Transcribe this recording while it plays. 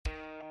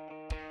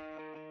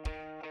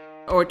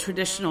or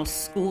traditional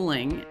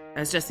schooling,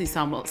 as Jesse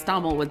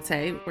Stommel would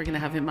say. We're going to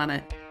have him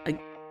on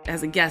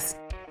as a guest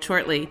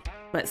shortly,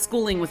 but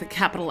schooling with a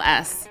capital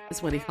S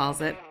is what he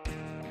calls it.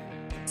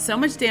 So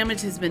much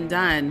damage has been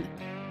done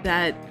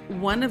that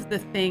one of the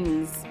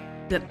things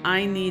that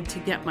I need to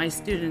get my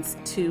students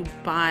to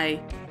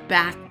buy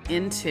back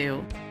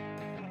into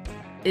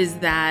is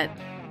that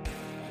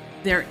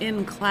they're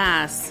in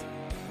class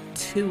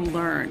to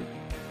learn,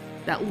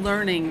 that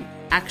learning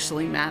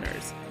actually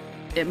matters.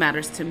 It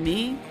matters to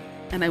me,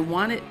 and I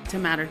want it to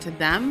matter to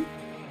them,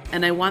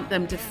 and I want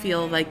them to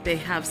feel like they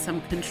have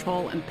some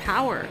control and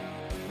power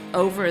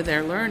over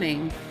their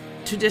learning.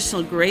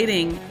 Traditional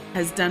grading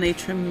has done a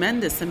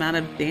tremendous amount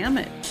of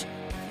damage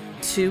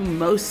to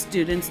most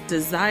students'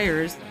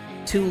 desires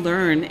to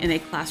learn in a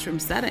classroom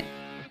setting.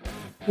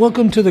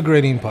 Welcome to the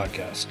Grading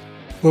Podcast,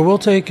 where we'll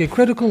take a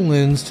critical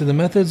lens to the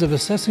methods of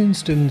assessing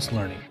students'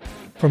 learning,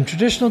 from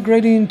traditional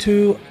grading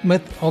to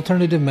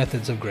alternative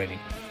methods of grading.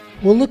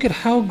 We'll look at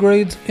how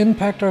grades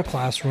impact our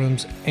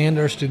classrooms and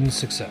our students'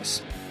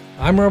 success.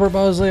 I'm Robert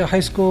Bosley, a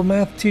high school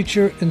math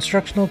teacher,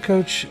 instructional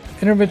coach,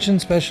 intervention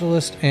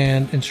specialist,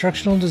 and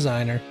instructional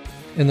designer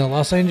in the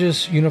Los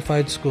Angeles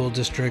Unified School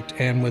District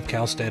and with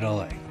Cal State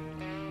LA.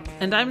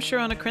 And I'm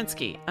Sharona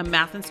Krinsky, a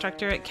math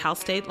instructor at Cal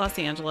State Los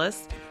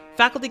Angeles,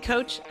 faculty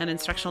coach, and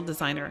instructional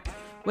designer.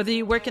 Whether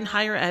you work in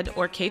higher ed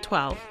or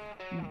K-12,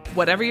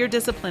 whatever your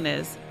discipline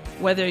is,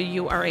 whether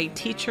you are a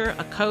teacher,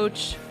 a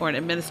coach, or an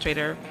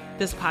administrator,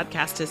 this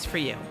podcast is for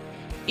you.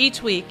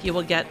 Each week, you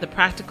will get the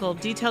practical,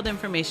 detailed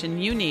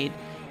information you need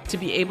to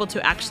be able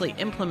to actually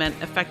implement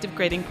effective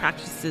grading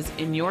practices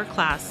in your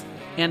class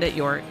and at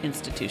your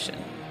institution.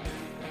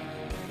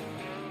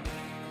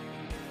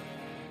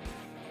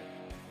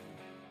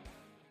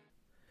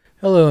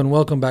 Hello and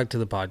welcome back to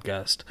the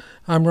podcast.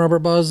 I'm Robert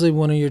Bosley,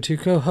 one of your two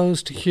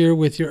co-hosts, here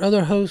with your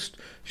other host,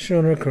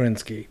 Sharona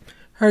Krinsky.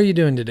 How are you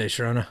doing today,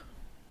 Sharona?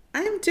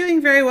 I'm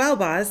doing very well,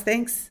 Boz.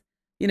 Thanks.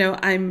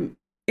 I'm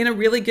in a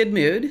really good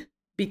mood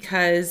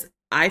because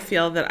I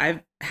feel that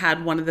I've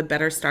had one of the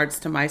better starts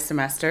to my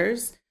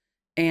semesters.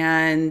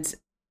 And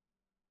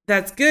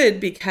that's good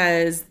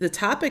because the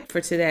topic for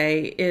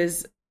today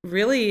is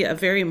really a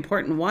very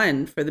important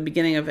one for the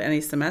beginning of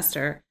any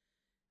semester.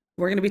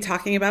 We're going to be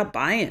talking about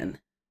buy-in.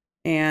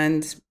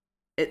 And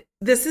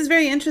this is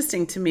very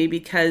interesting to me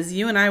because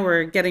you and I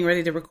were getting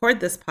ready to record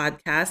this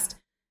podcast,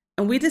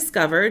 and we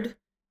discovered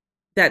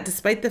that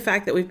despite the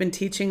fact that we've been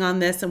teaching on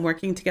this and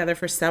working together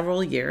for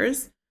several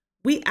years,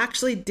 we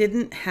actually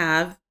didn't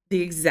have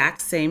the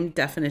exact same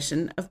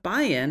definition of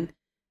buy-in.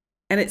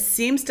 And it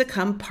seems to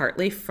come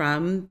partly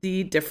from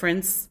the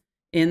difference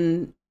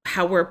in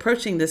how we're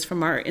approaching this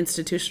from our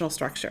institutional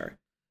structure.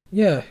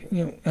 Yeah,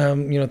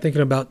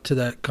 thinking about to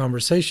that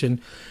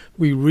conversation,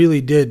 we really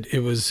did.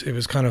 It was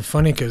kind of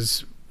funny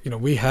because,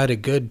 we had a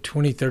good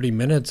 20, 30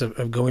 minutes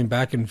of going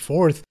back and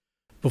forth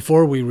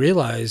before we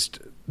realized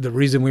the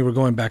reason we were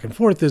going back and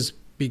forth is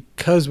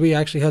because we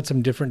actually had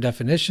some different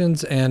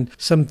definitions and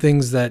some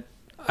things that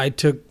I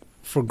took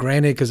for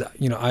granted because,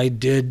 I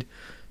did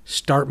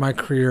start my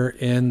career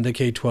in the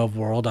K-12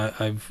 world.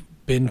 I've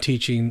been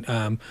teaching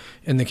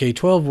in the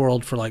K-12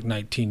 world for like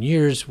 19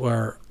 years,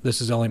 where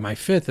this is only my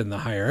fifth in the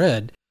higher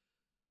ed.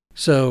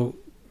 So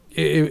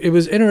it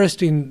was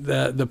interesting.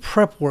 The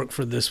prep work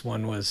for this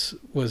one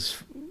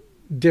was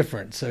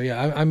different. So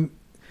yeah, I'm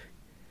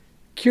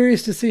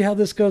curious to see how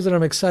this goes, and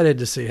I'm excited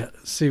to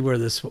see where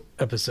this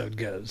episode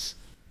goes.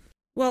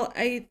 Well,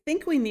 I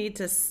think we need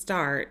to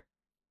start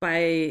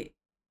by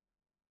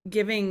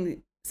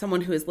giving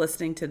someone who is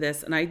listening to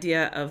this an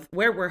idea of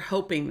where we're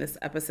hoping this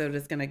episode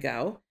is going to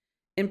go.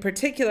 In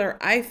particular,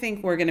 I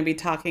think we're going to be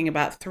talking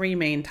about three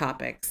main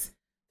topics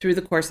through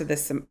the course of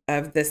this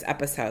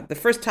episode. The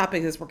first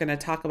topic is we're going to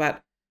talk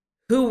about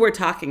who we're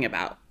talking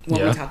about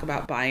when we talk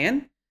about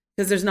buy-in,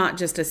 because there's not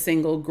just a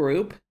single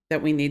group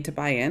that we need to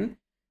buy in.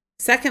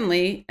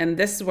 Secondly, and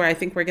this is where I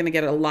think we're going to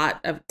get a lot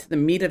of to the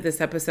meat of this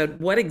episode,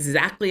 what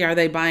exactly are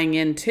they buying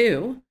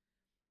into?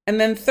 And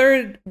then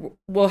third,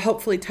 we'll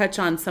hopefully touch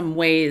on some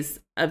ways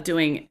of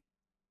doing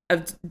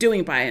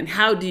buy-in.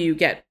 How do you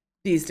get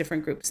these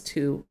different groups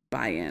to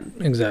buy in?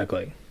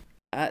 Exactly.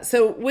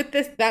 So with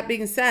that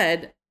being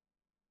said,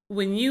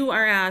 when you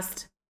are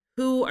asked,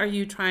 who are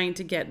you trying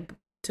to get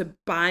to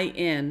buy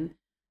in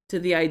to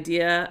the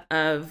idea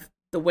of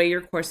the way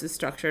your course is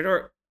structured,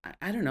 or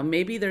I don't know,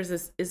 maybe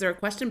is there a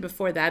question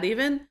before that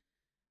even?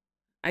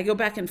 I go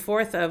back and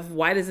forth of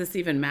why does this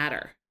even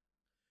matter?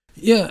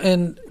 Yeah,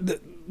 and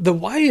the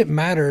why it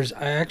matters,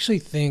 I actually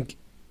think,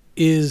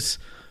 is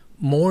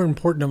more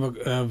important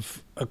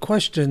of a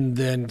question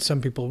than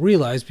some people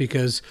realize,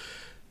 because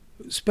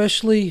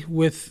especially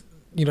with,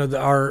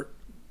 our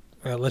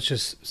let's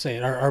just say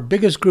it, our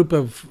biggest group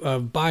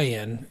of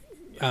buy-in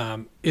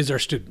is our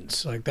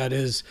students. Like that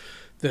is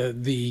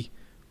the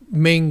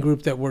main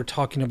group that we're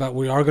talking about.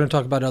 We are going to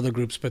talk about other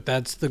groups, but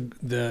that's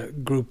the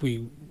group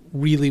we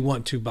really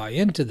want to buy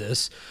into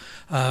this.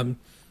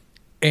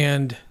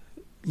 And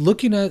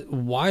looking at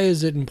why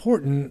is it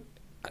important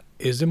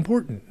is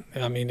important.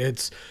 I mean,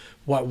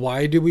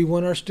 Why do we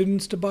want our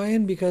students to buy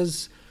in?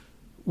 Because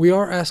we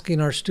are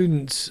asking our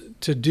students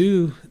to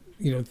do,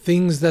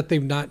 things that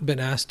they've not been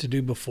asked to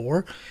do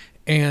before.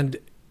 And,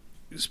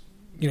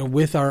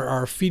 with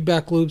our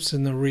feedback loops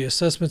and the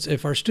reassessments,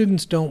 if our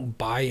students don't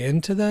buy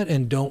into that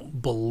and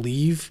don't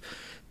believe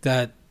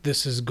that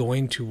this is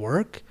going to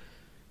work,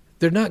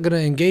 they're not going to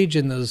engage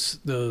in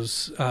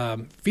those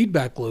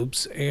feedback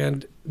loops.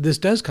 And this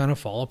does kind of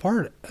fall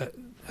apart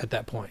at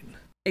that point.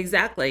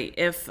 Exactly.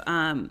 If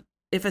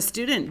a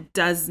student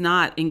does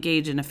not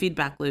engage in a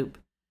feedback loop,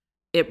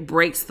 it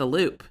breaks the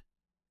loop,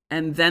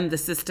 and then the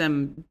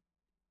system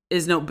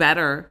is no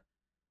better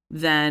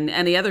than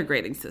any other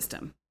grading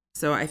system.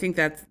 So I think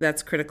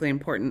that's critically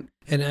important.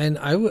 And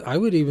I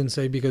would even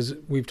say, because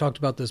we've talked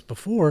about this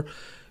before,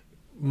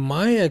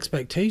 my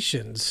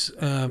expectations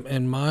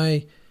and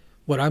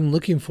what I'm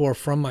looking for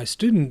from my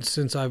students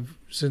since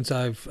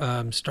I've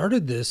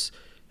started this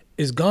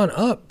is gone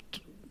up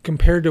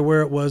compared to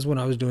where it was when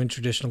I was doing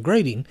traditional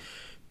grading.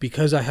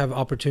 Because I have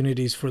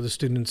opportunities for the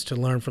students to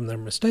learn from their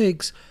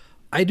mistakes,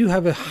 I do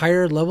have a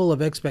higher level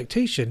of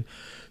expectation.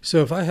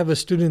 So if I have a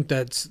student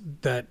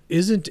that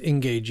isn't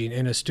engaging,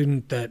 and a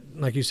student that,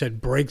 like you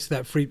said, breaks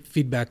that free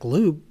feedback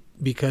loop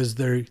because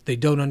they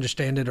don't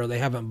understand it or they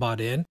haven't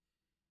bought in,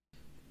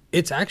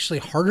 it's actually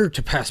harder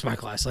to pass my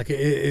class. Like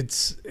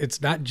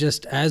it's not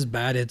just as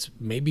bad, it's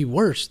maybe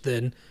worse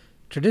than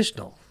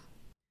traditional.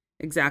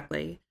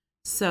 Exactly.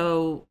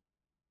 So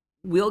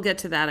we'll get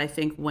to that, I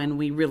think, when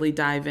we really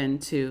dive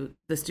into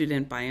the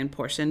student buy-in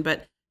portion.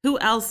 But who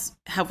else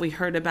have we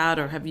heard about,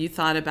 or have you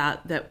thought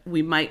about, that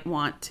we might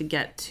want to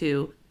get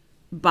to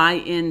buy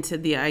into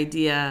the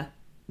idea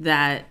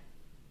that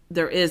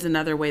there is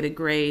another way to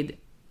grade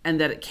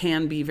and that it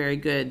can be very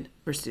good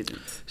for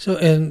students? So,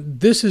 and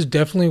this is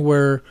definitely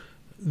where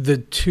the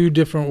two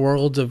different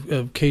worlds of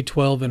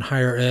K-12 and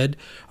higher ed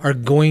are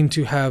going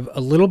to have a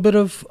little bit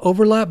of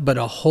overlap, but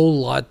a whole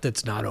lot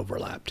that's not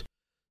overlapped.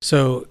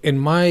 So in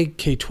my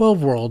K-12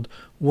 world,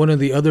 one of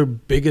the other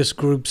biggest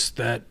groups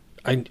that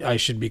I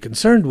should be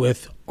concerned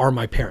with are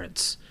my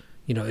parents.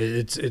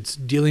 It's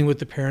dealing with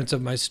the parents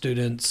of my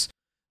students.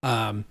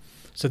 So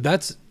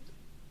that's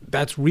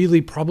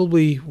really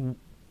probably,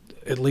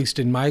 at least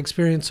in my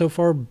experience so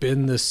far,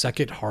 been the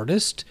second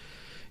hardest.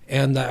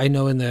 And I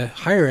know in the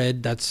higher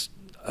ed, that's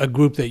a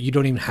group that you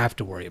don't even have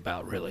to worry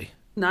about, really.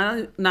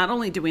 Not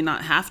only do we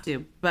not have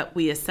to, but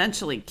we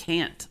essentially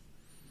can't.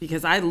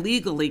 Because I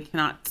legally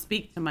cannot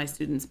speak to my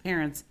students'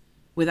 parents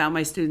without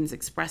my students'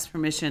 express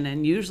permission,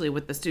 and usually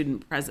with the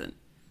student present.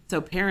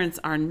 So parents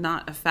are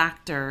not a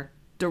factor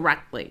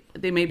directly.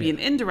 They may be an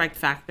indirect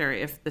factor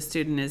if the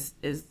student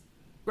is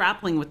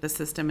grappling with the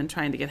system and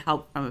trying to get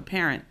help from a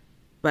parent,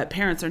 but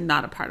parents are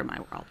not a part of my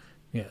world.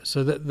 Yeah,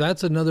 so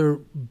that's another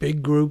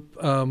big group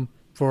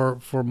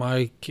for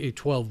my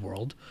K-12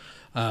 world.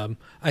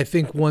 I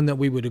think one that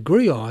we would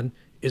agree on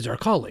is our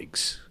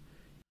colleagues.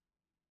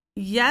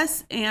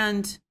 Yes,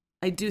 and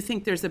I do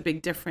think there's a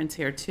big difference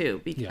here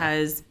too,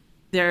 because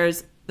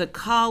there's the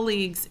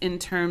colleagues in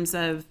terms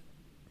of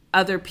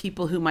other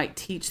people who might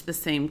teach the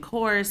same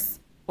course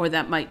or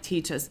that might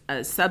teach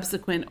a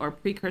subsequent or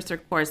precursor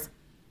course.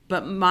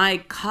 But my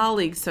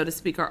colleagues, so to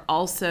speak, are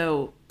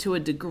also, to a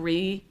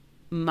degree,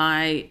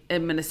 my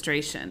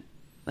administration.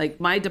 Like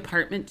my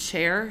department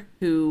chair,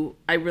 who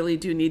I really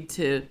do need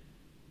to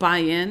buy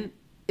in,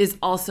 is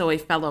also a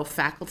fellow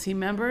faculty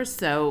member.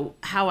 So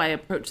how I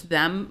approach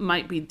them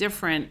might be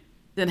different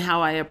than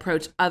how I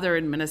approach other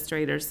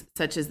administrators,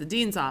 such as the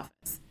dean's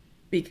office,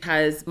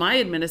 because my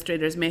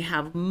administrators may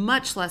have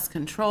much less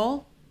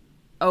control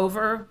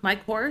over my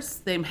course.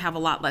 They have a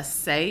lot less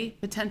say,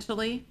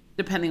 potentially,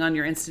 depending on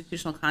your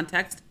institutional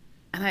context.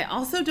 And I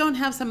also don't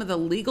have some of the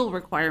legal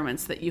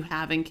requirements that you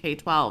have in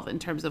K-12 in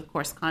terms of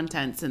course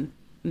contents and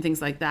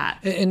things like that.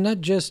 And not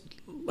just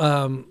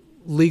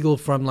legal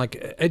from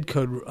like ed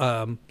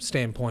code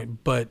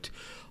standpoint, but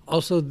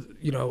also,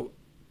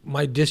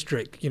 my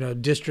district,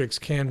 districts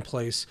can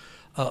place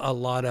a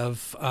lot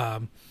of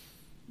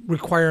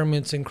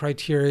requirements and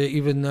criteria,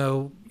 even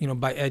though,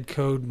 by ed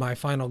code, my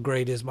final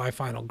grade is my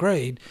final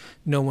grade.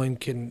 No one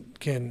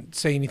can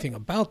say anything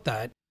about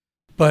that,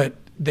 but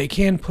they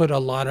can put a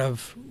lot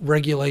of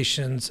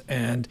regulations,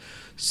 and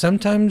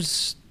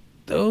sometimes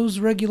those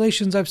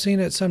regulations I've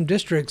seen at some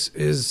districts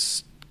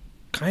is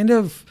kind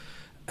of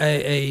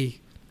a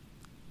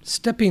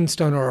stepping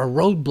stone or a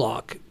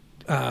roadblock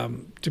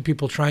to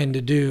people trying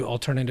to do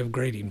alternative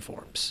grading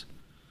forms.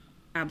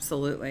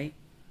 Absolutely.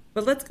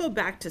 But let's go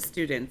back to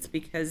students,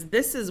 because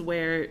this is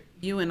where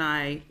you and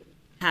I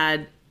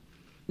had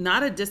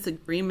not a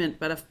disagreement,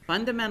 but a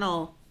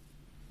fundamental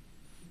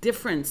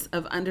difference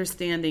of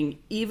understanding,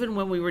 even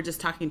when we were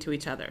just talking to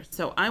each other.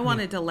 So I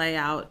wanted to lay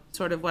out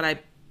sort of what I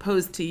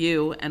posed to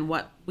you and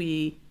what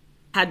we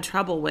had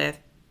trouble with.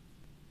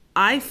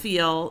 I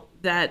feel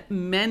that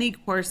many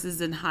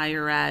courses in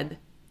higher ed,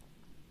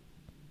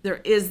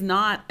 there is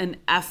not an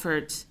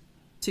effort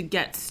to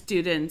get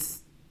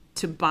students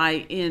to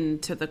buy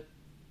into the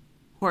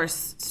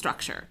course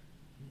structure.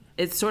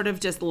 It's sort of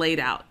just laid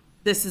out.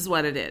 this is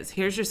what it is.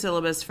 Here's your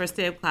syllabus, first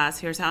day of class.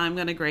 Here's how I'm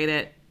going to grade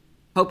it.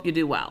 Hope you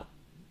do well.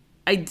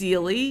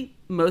 Ideally,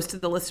 most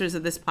of the listeners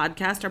of this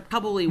podcast are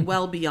probably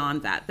well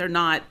beyond that.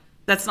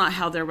 That's not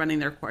how they're running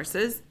their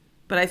courses.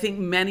 But I think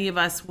many of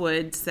us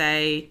would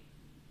say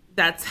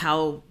that's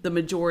how the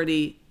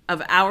majority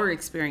of our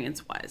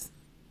experience was.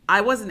 I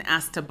wasn't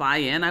asked to buy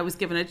in. I was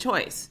given a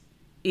choice.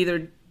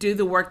 Either do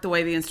the work the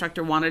way the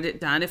instructor wanted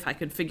it done, if I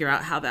could figure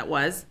out how that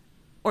was,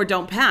 or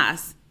don't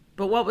pass.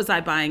 But what was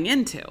I buying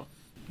into?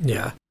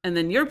 Yeah. And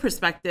then your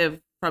perspective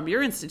from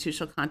your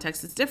institutional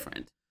context is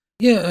different.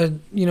 Yeah,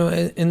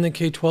 in the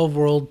K-12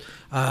 world,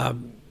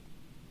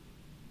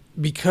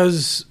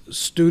 because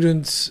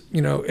students,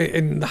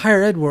 in the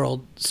higher ed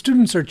world,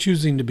 students are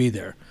choosing to be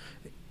there.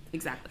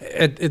 Exactly.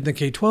 In the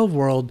K-12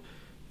 world,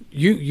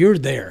 you're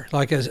there.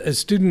 Like as a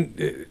student,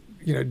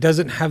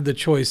 doesn't have the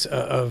choice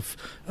of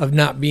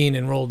not being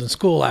enrolled in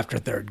school after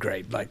third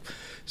grade.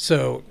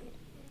 So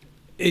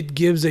it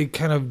gives a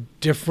kind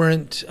of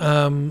different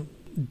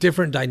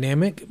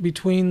dynamic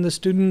between the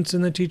students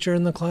and the teacher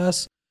in the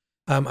class.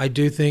 I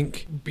do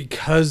think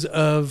because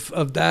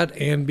of that,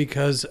 and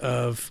because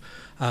of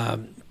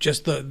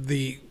just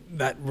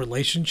that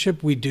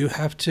relationship, we do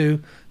have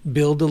to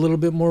build a little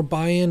bit more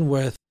buy-in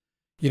with,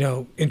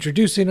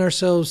 introducing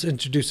ourselves,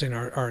 introducing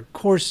our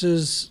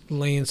courses,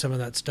 laying some of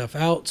that stuff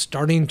out,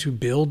 starting to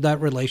build that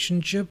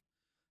relationship.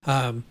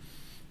 And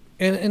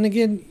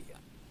again,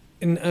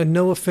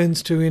 no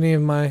offense to any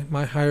of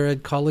my higher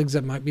ed colleagues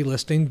that might be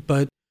listening,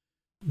 but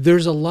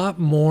there's a lot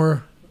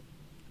more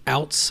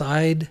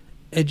outside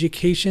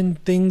education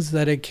things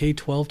that a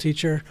K-12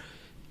 teacher,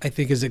 I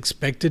think, is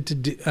expected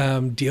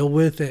to deal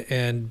with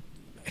and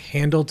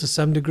handle to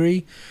some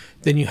degree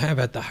than you have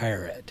at the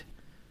higher ed.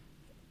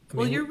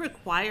 You're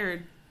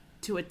required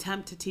to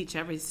attempt to teach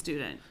every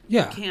student.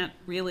 Yeah. You can't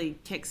really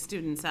kick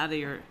students out of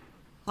your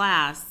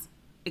class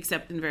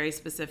except in very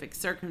specific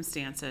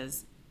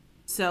circumstances.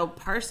 So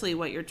partially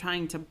what you're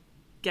trying to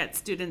get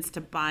students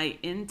to buy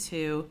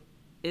into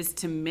is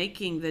to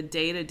making the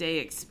day-to-day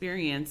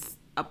experience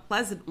a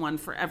pleasant one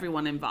for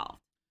everyone involved.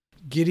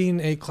 Getting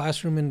a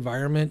classroom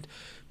environment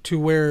to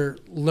where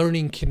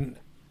learning can,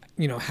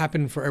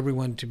 happen for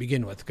everyone to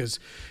begin with. Because,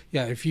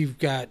 if you've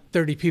got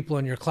 30 people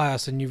in your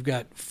class and you've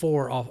got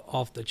 4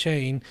 off the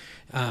chain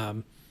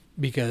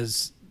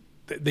because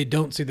they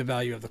don't see the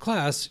value of the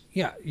class,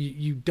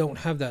 you don't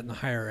have that in the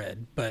higher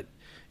ed. But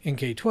in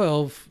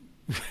K-12,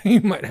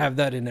 you might have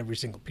that in every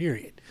single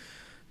period.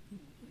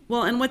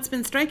 Well, and what's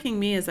been striking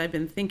me as I've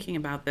been thinking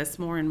about this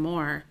more and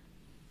more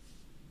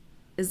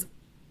is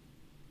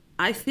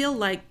I feel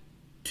like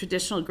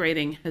traditional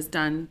grading has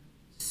done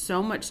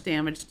so much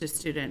damage to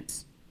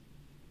students,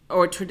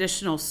 or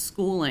traditional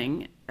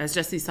schooling, as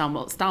Jesse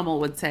Stommel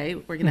would say.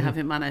 We're going to have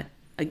him on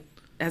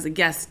as a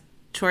guest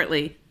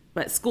shortly,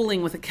 but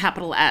schooling with a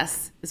capital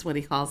S is what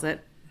he calls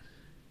it.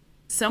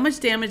 So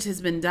much damage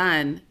has been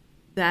done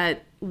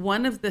that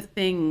one of the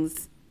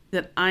things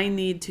that I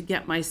need to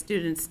get my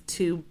students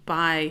to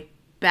buy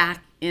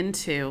back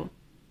into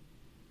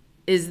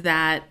is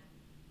that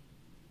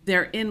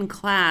they're in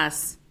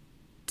class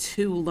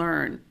to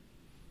learn,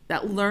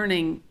 that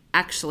learning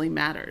actually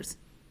matters.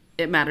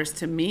 It matters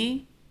to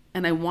me,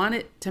 and I want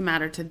it to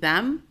matter to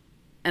them,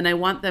 and I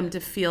want them to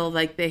feel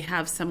like they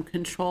have some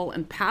control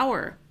and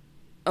power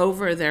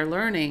over their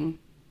learning.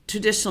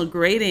 Traditional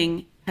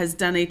grading has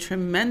done a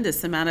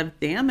tremendous amount of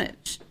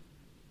damage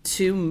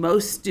to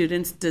most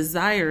students'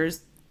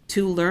 desires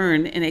to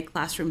learn in a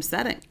classroom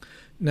setting.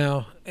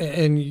 Now,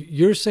 and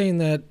you're saying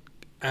that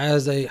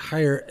as a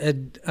higher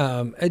ed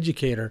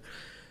educator,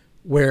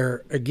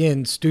 where,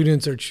 again,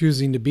 students are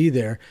choosing to be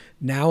there.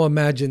 Now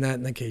imagine that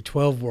in the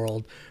K-12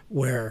 world,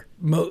 where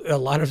a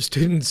lot of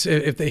students,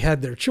 if they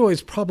had their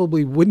choice,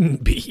 probably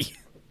wouldn't be.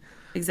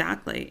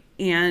 Exactly.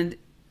 And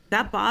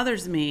that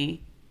bothers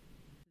me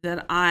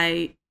that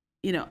I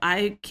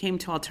came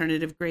to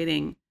alternative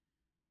grading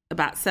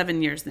about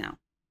 7 years now,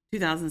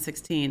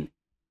 2016.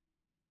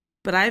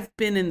 But I've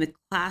been in the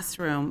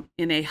classroom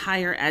in a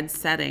higher ed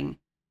setting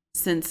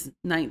since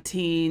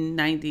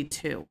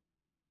 1992.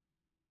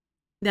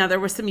 Now,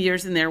 there were some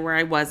years in there where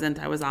I was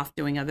off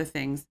doing other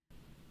things.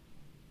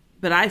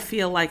 But I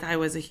feel like I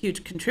was a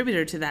huge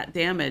contributor to that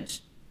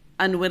damage,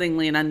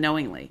 unwittingly and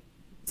unknowingly.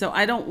 So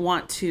I don't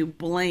want to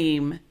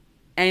blame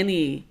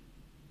any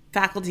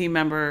faculty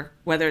member,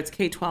 whether it's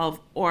K-12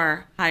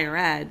 or higher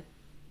ed,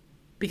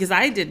 because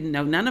I didn't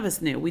know, none of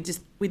us knew. We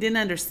didn't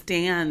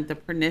understand the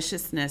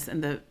perniciousness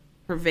and the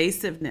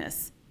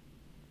pervasiveness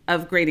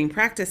of grading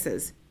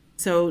practices.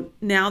 So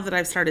now that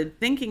I've started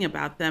thinking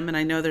about them, and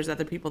I know there's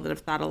other people that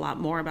have thought a lot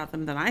more about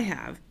them than I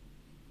have,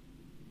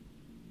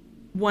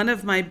 one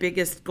of my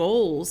biggest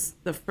goals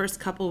the first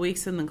couple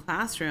weeks in the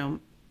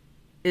classroom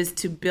is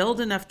to build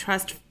enough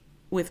trust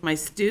with my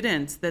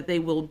students that they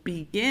will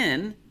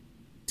begin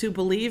to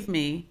believe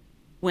me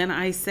when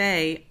I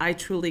say I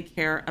truly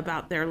care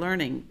about their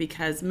learning.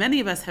 Because many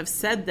of us have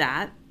said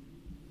that,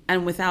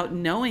 and without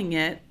knowing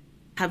it,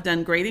 have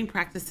done grading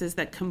practices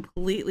that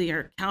completely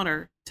are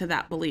counter to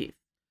that belief.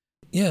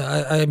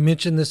 Yeah, I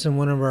mentioned this in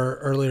one of our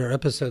earlier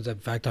episodes. In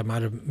fact, I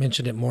might have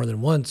mentioned it more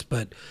than once,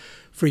 but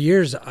for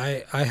years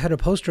I had a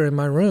poster in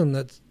my room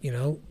that,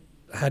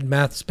 had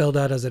math spelled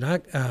out as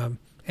an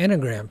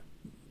anagram.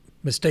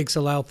 Mistakes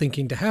allow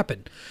thinking to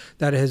happen.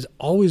 That has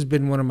always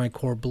been one of my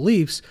core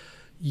beliefs,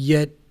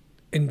 yet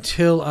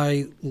until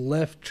I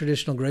left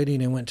traditional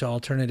grading and went to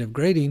alternative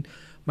grading,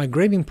 my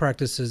grading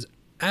practices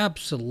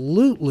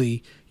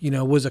absolutely,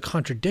 was a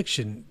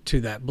contradiction to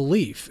that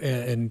belief.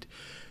 And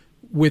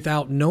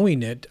without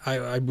knowing it,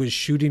 I was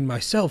shooting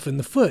myself in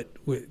the foot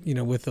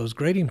with those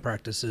grading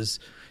practices,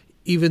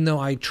 even though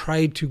I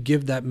tried to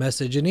give that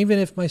message. And even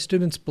if my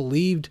students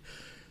believed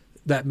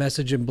that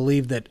message and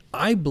believed that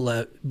I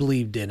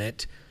believed in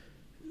it,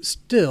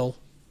 still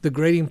the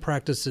grading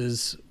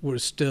practices were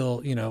still,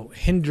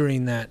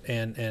 hindering that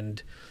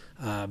and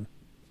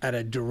at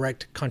a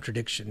direct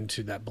contradiction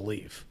to that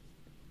belief.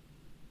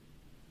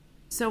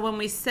 So when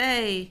we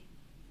say,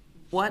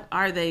 what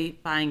are they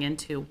buying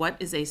into? What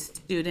is a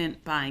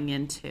student buying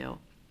into?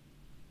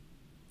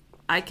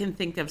 I can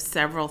think of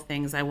several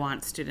things I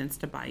want students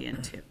to buy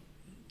into.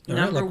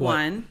 Number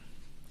one,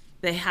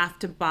 they have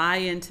to buy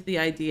into the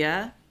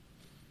idea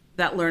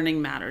that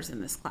learning matters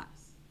in this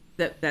class.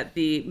 That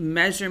the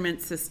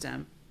measurement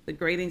system, the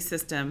grading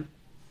system,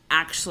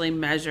 actually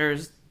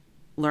measures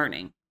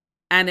learning.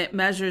 And it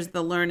measures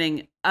the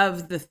learning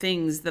of the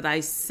things that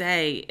I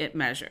say it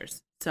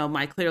measures. So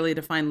my clearly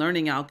defined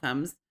learning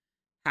outcomes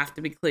have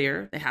to be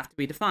clear. They have to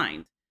be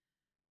defined.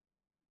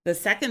 The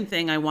second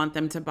thing I want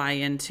them to buy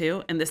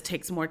into, and this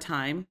takes more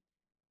time,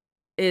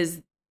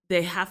 is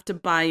they have to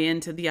buy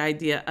into the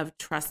idea of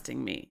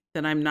trusting me,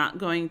 that I'm not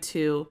going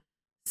to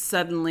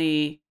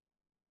suddenly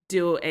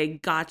do a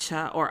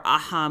gotcha or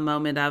aha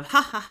moment of,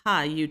 ha ha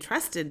ha, you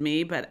trusted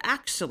me, but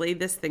actually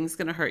this thing's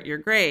going to hurt your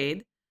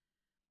grade.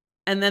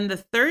 And then the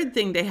third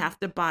thing they have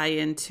to buy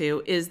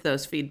into is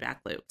those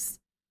feedback loops,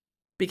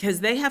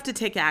 because they have to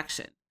take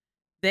action.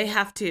 They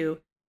have to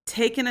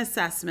take an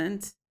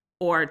assessment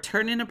or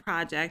turn in a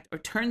project or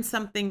turn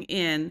something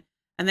in,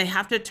 and they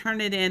have to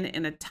turn it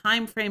in a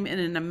time frame and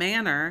in a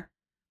manner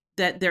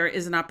that there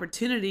is an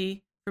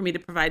opportunity for me to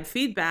provide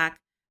feedback.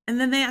 And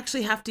then they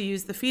actually have to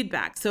use the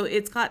feedback. So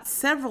it's got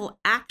several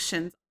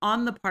actions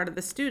on the part of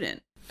the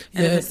student.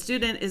 And if a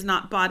student is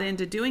not bought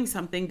into doing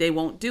something, they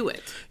won't do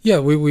it. Yeah,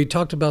 we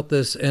talked about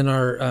this in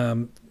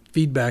our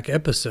feedback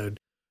episode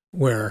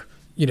where,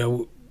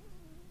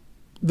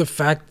 the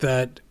fact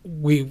that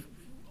we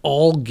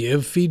all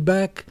give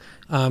feedback.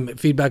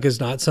 Feedback is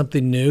not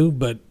something new,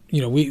 but,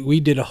 we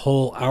did a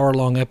whole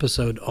hour-long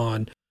episode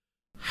on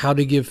how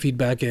to give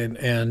feedback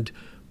and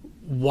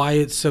why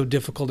it's so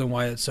difficult and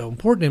why it's so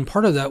important. And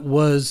part of that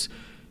was,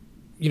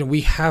 we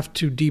have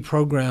to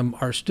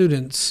deprogram our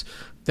students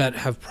that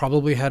have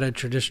probably had a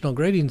traditional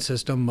grading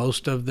system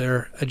most of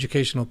their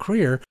educational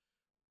career.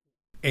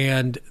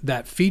 And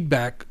that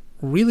feedback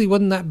really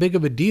wasn't that big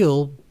of a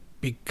deal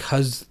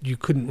because you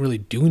couldn't really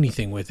do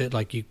anything with it.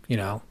 That's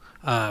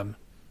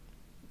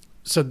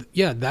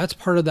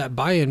part of that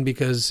buy-in,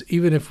 because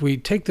even if we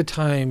take the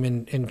time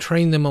and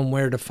train them on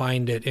where to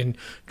find it and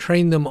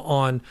train them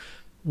on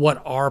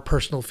what our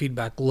personal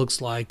feedback looks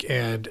like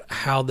and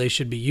how they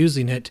should be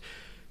using it,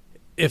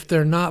 if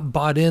they're not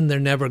bought in, they're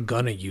never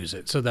going to use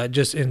it. So that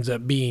just ends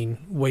up being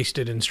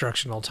wasted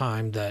instructional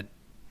time that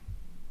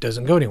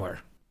doesn't go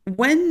anywhere.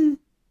 When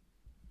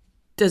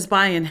does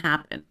buy-in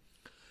happen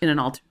in an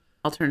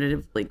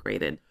alternatively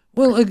graded?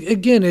 Well,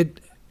 again,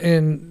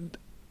 and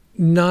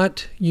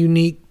not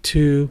unique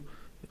to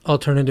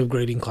alternative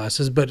grading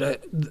classes,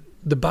 but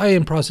the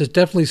buy-in process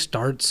definitely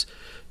starts,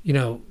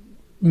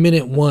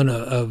 minute one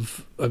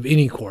of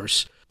any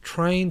course,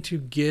 trying to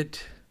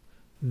get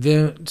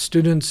the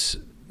students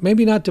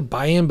maybe not to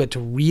buy in, but to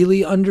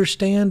really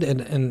understand,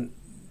 and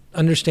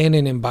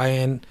understanding and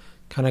buy-in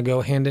kind of go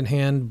hand in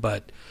hand.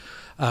 But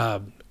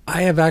I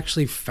have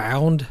actually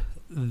found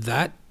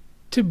that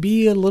to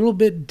be a little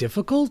bit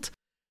difficult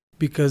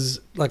because,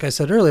 like I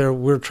said earlier,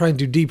 we're trying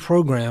to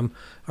deprogram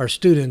our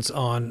students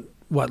on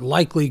what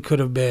likely could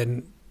have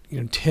been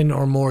 10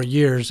 or more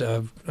years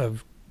of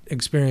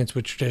experience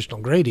with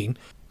traditional grading.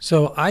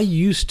 So I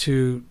used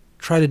to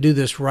try to do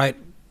this right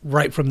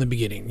from the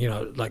beginning,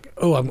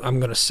 I'm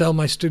going to sell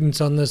my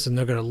students on this and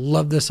they're going to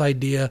love this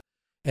idea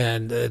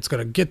and it's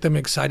going to get them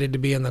excited to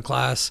be in the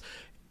class.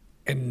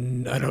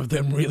 And none of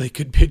them really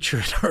could picture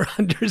it or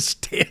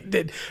understand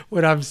it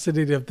when I'm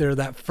sitting up there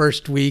that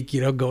first week,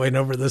 going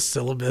over the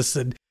syllabus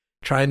and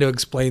trying to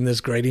explain this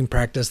grading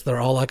practice. They're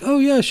all like, oh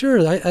yeah,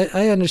 sure.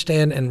 I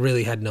understand, and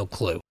really had no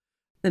clue.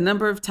 The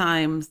number of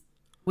times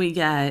we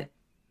get,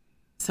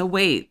 so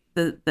wait,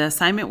 the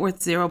assignment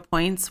worth 0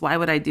 points, why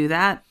would I do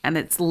that? And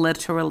it's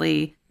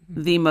literally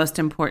the most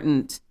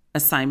important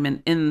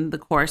assignment in the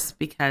course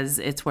because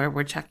it's where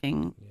we're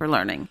checking for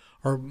learning.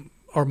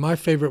 Or my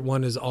favorite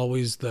one is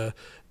always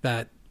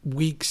that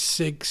week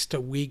 6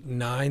 to week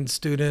 9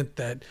 student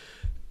that,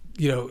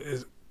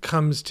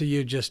 comes to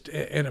you just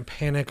in a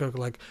panic of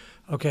like,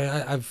 okay,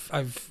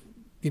 I've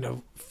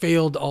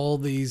failed all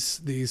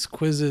these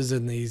quizzes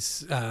and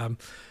these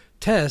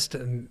tests,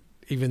 and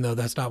even though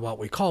that's not what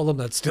we call them,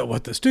 that's still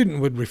what the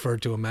student would refer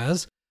to them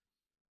as.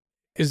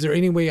 Is there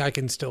any way I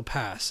can still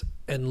pass?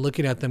 And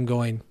looking at them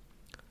going,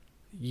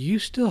 you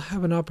still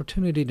have an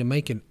opportunity to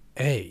make an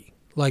A.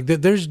 Like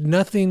there's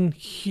nothing,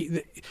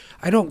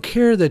 I don't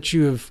care that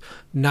you have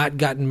not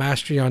gotten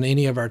mastery on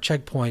any of our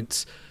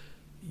checkpoints.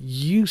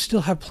 You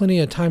still have plenty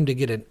of time to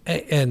get an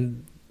A.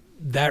 And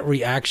that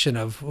reaction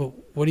of, well,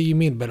 what do you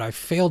mean? But I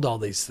failed all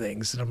these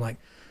things. And I'm like,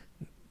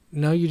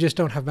 no, you just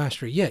don't have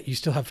mastery yet. You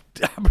still have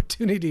the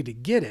opportunity to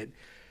get it.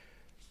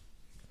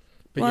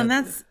 But well, yeah.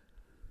 And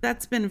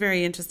that's been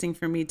very interesting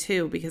for me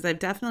too, because I've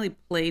definitely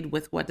played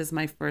with what does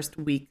my first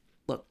week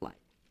look like.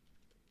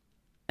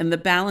 And the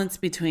balance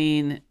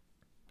between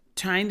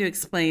trying to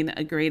explain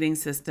a grading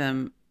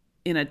system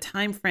in a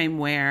time frame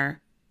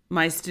where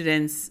my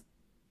students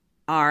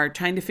are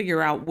trying to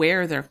figure out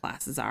where their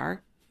classes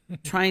are,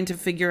 trying to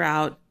figure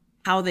out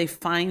how they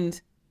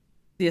find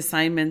the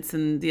assignments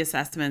and the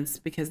assessments,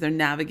 because they're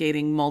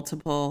navigating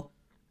multiple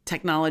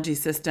technology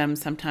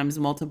systems, sometimes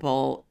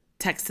multiple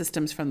text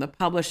systems from the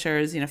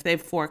publishers. If they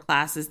have 4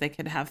 classes, they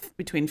could have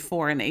between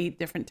 4 and 8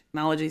 different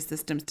technology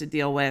systems to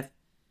deal with,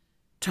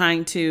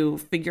 trying to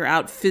figure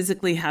out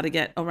physically how to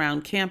get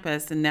around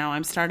campus. And now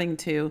I'm starting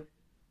to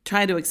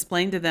try to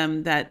explain to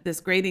them that this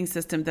grading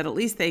system that at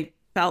least they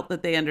felt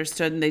that they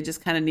understood, and they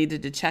just kind of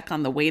needed to check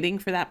on the weighting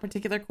for that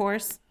particular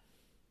course,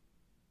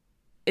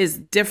 is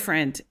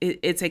different.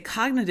 It's a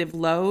cognitive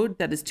load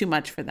that is too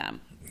much for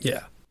them.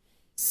 Yeah.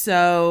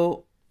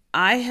 So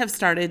I have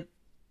started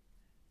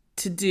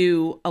to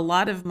do a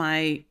lot of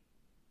my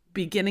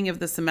beginning of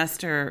the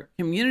semester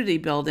community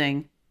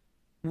building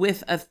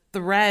with a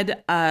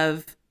thread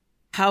of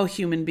how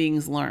human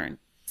beings learn.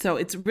 So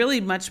it's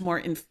really much more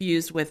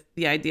infused with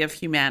the idea of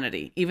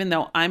humanity. Even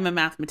though I'm a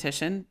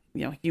mathematician,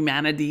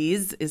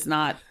 humanities is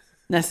not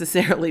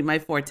necessarily my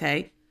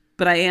forte,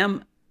 but I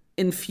am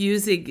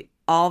infusing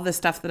all the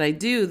stuff that I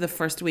do the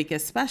first week,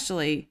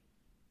 especially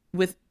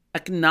with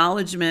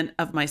acknowledgement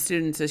of my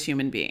students as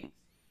human beings.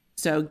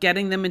 So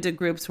getting them into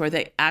groups where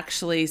they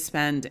actually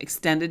spend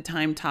extended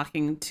time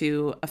talking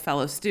to a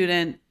fellow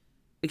student,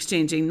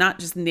 exchanging not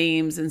just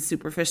names and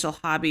superficial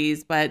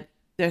hobbies, but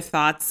their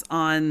thoughts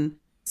on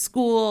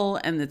school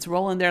and its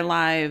role in their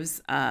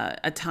lives.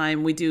 A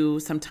time we do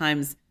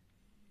sometimes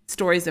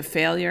stories of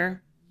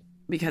failure,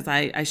 because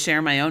I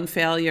share my own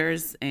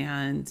failures,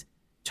 and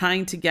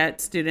trying to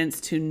get students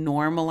to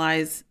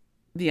normalize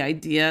the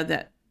idea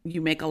that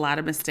you make a lot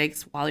of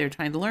mistakes while you're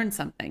trying to learn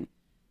something.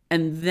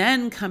 And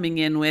then coming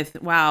in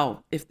with,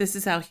 wow, if this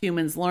is how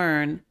humans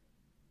learn,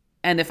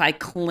 and if I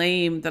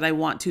claim that I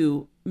want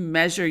to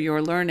measure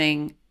your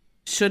learning,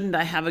 shouldn't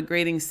I have a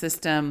grading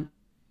system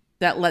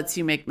that lets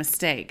you make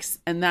mistakes?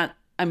 And that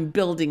I'm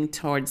building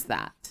towards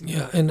that.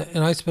 Yeah, and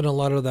I spent a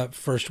lot of that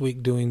first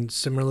week doing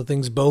similar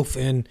things, both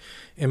in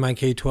my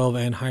K-12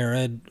 and higher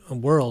ed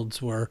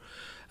worlds, where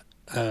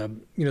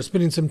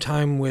spending some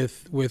time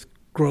with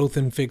growth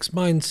and fixed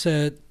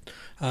mindset,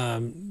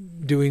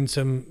 doing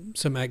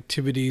some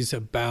activities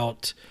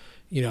about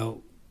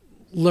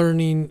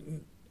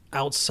learning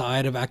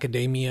outside of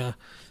academia,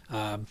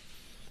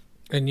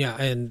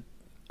 and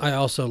I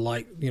also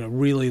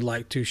really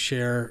like to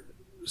share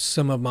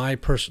some of my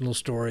personal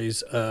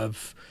stories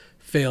of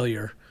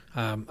failure.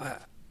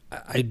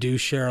 I do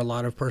share a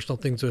lot of personal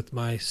things with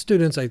my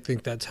students. I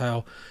think that's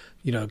how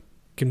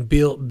can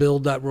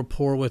build that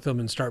rapport with them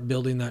and start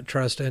building that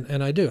trust,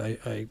 and I do.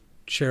 I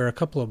share a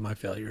couple of my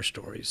failure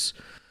stories.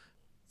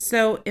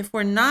 So if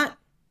we're not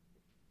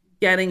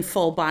getting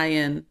full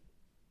buy-in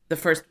the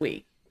first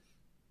week,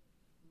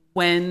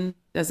 when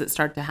does it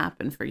start to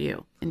happen for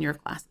you in your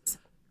classes?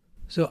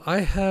 So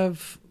I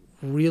have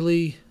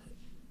really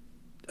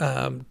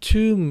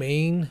 2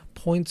 main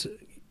points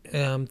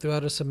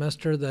throughout a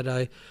semester that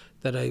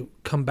I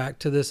come back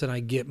to this and I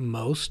get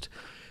most.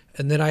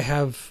 And then I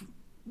have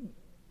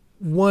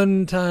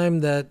one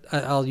time that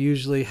I'll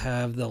usually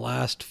have the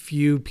last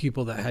few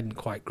people that hadn't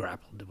quite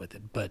grappled with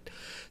it. But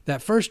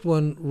that first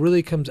one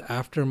really comes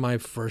after my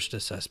first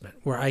assessment,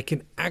 where I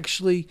can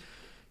actually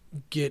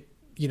get,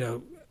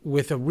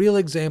 with a real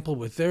example,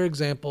 with their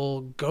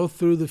example, go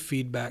through the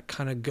feedback,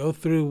 kind of go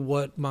through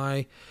what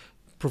my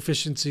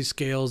proficiency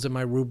scales and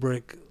my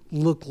rubric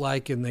look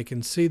like, and they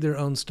can see their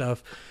own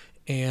stuff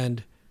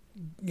and,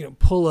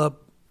 pull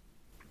up.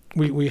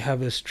 We have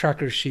this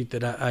tracker sheet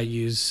that I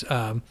use,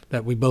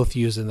 that we both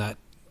use in that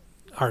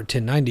our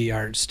 1090,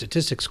 our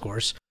statistics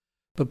course,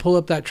 but pull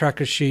up that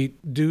tracker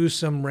sheet, do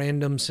some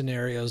random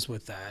scenarios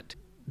with that.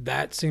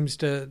 That seems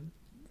to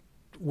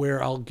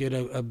where I'll get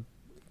a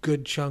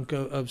good chunk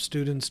of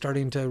students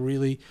starting to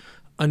really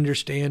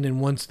understand. And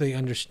once they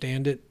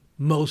understand it,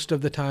 most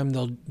of the time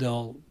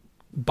they'll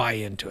buy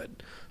into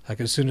it.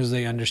 Like as soon as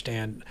they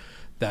understand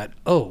that,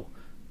 oh,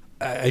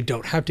 I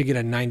don't have to get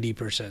a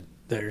 90%.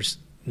 There's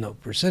no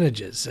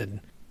percentages. And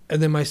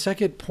then my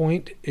second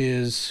point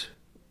is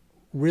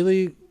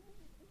really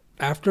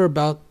after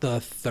about the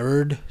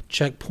 3rd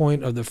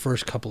checkpoint of the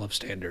first couple of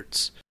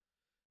standards.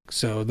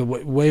 So the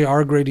way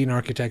our grading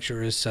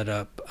architecture is set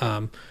up,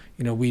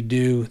 we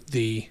do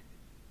the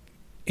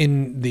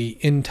in the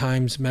end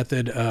times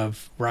method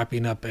of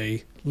wrapping up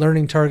a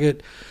learning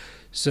target.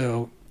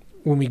 So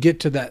when we get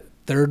to that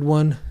third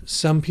one,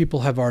 some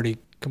people have already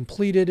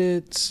completed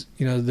it.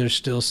 There's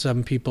still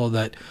some people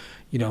that,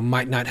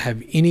 might not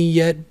have any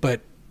yet,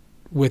 but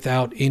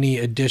without any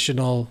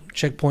additional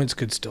checkpoints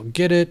could still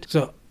get it.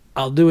 So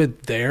I'll do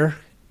it there.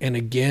 And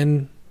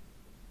again,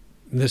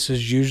 this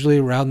is usually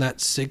around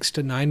that 6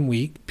 to 9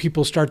 week.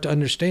 People start to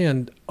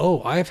understand,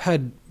 oh, I've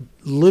had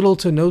little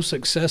to no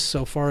success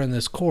so far in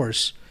this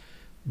course,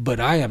 but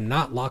I am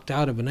not locked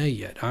out of an A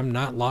yet. I'm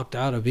not locked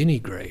out of any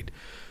grade.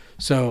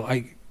 So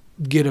I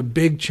get a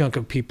big chunk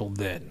of people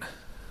then.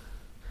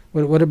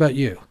 What about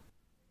you?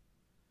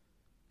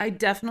 I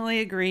definitely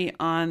agree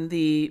on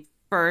the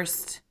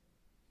first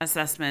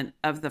assessment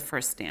of the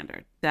first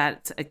standard.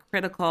 That's a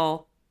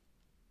critical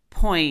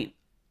point,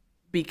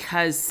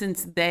 because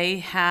since they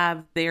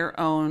have their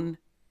own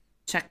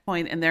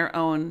checkpoint and their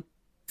own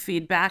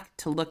feedback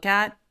to look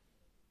at,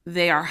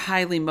 they are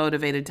highly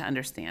motivated to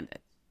understand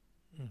it.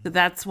 Mm-hmm. So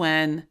that's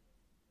when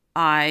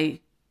I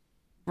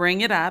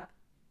bring it up.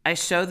 I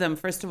show them,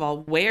 first of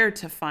all, where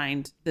to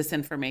find this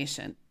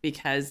information,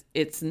 because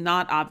it's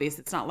not obvious.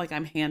 It's not like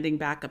I'm handing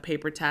back a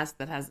paper test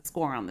that has a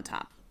score on the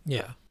top.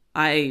 Yeah.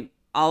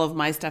 All of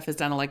my stuff is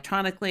done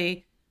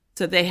electronically,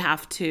 so they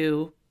have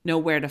to know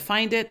where to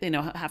find it. They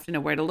have to know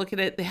where to look at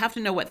it. They have to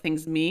know what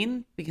things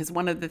mean, because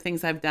one of the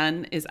things I've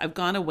done is I've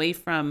gone away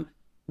from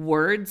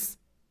words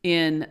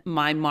in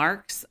my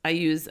marks. I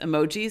use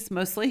emojis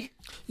mostly.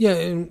 Yeah,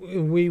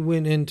 and we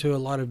went into a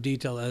lot of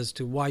detail as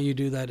to why you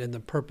do that and the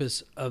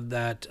purpose of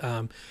that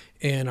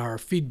in our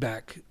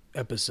feedback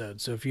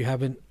episode. So if you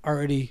haven't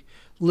already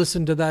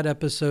listened to that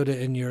episode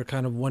and you're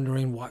kind of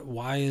wondering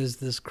why is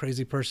this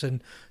crazy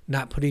person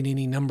not putting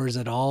any numbers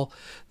at all,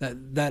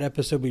 that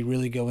episode we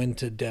really go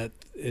into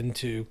depth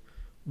into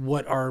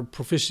what our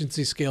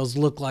proficiency scales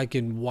look like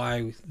and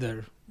why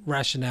the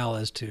rationale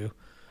as to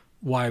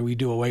why we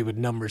do away with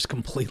numbers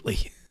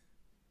completely.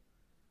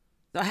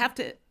 So I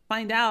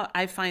find out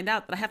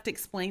that I have to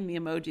explain the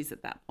emojis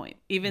at that point,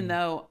 even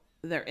though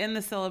they're in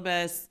the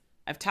syllabus.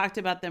 I've talked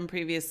about them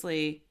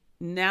previously.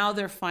 Now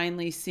they're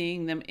finally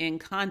seeing them in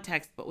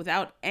context, but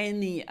without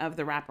any of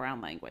the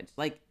wraparound language.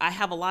 Like, I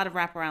have a lot of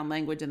wraparound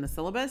language in the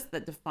syllabus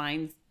that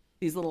defines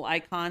these little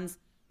icons,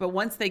 but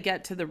once they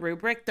get to the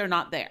rubric, they're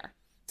not there.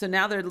 So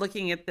now they're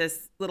looking at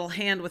this little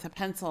hand with a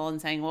pencil and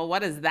saying, well,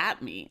 what does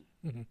that mean?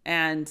 Mm-hmm.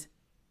 And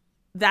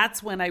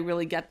that's when I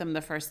really get them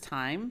the first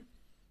time.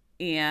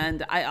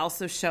 And I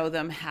also show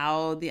them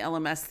how the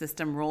LMS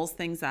system rolls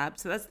things up.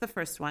 So that's the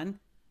first one.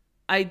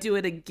 I do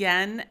it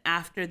again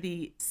after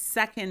the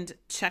second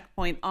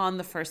checkpoint on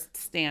the first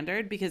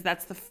standard, because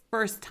that's the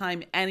first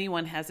time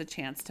anyone has a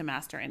chance to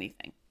master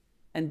anything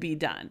and be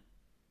done.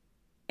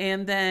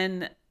 And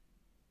then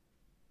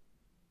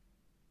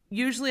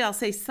usually I'll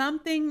say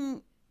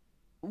something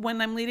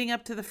when I'm leading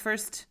up to the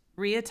first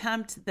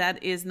reattempt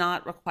that is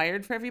not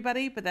required for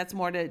everybody, but that's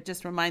more to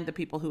just remind the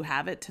people who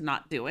have it to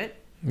not do it.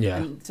 Yeah.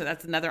 And so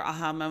that's another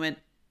aha moment.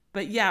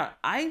 But yeah,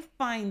 I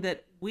find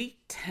that week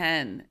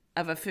 10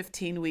 of a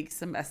 15-week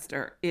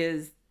semester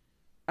is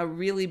a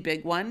really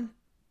big one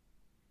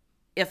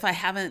if I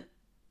haven't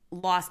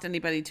lost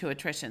anybody to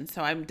attrition.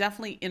 So I'm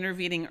definitely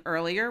intervening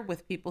earlier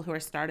with people who are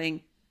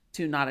starting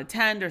to not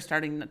attend or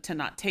starting to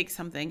not take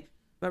something.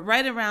 But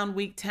right around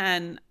week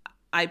 10,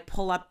 I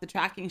pull up the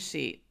tracking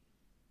sheet,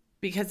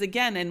 because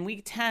again, in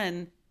week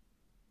 10,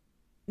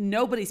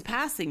 nobody's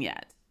passing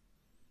yet.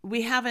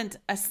 We haven't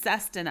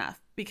assessed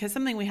enough, because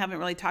something we haven't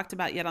really talked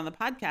about yet on the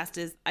podcast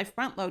is I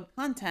front load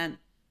content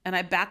and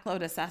I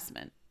backload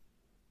assessment,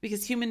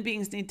 because human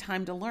beings need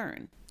time to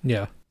learn.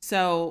 Yeah.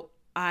 So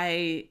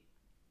I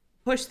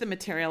push the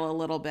material a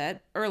little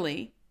bit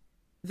early.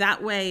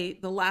 That way,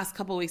 the last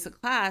couple of weeks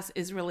of class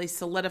is really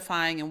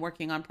solidifying and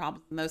working on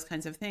problems and those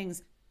kinds of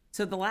things.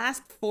 So the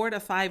last 4 to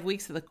 5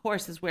 weeks of the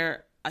course is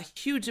where a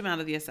huge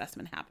amount of the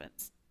assessment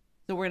happens.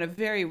 So we're in a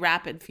very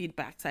rapid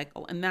feedback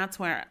cycle, and that's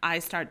where I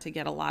start to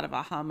get a lot of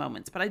aha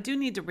moments. But I do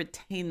need to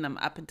retain them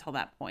up until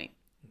that point.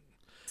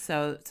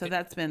 So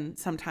that's been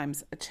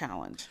sometimes a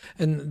challenge.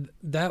 And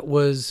that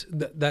was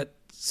that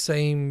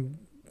same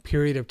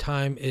period of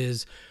time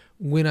is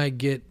when I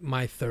get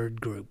my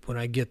third group. When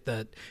I get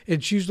that,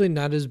 it's usually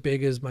not as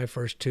big as my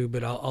first two,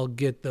 but I'll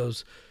get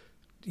those,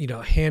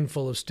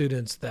 handful of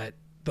students that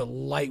the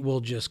light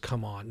will just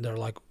come on. They're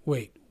like,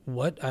 wait,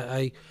 what?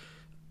 I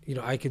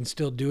can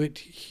still do it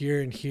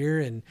here and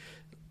here, and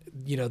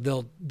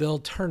they'll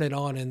turn it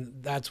on,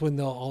 and that's when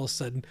they'll all of a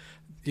sudden,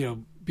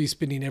 be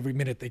spending every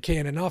minute they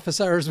can in office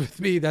hours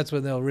with me. That's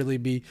when they'll really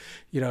be,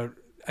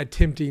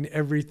 attempting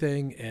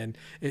everything. And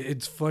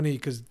it's funny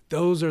because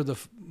those are the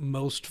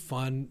most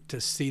fun to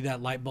see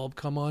that light bulb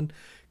come on,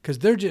 because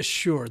they're just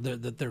sure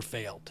that they're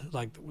failed.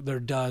 Like,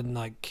 they're done.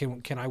 Like,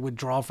 can I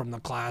withdraw from the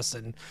class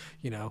and,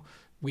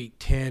 week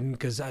 10,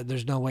 because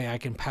there's no way I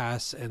can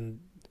pass. And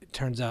it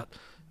turns out,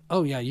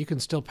 oh yeah, you can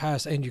still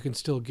pass and you can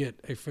still get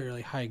a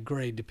fairly high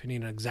grade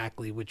depending on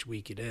exactly which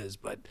week it is.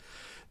 But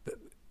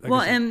like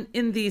Well, and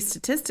in the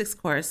statistics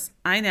course,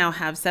 I now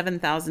have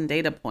 7,000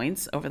 data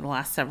points over the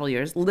last several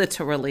years,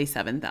 literally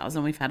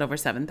 7,000. We've had over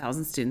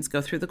 7,000 students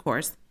go through the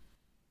course.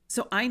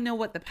 So I know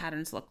what the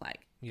patterns look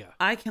like. Yeah.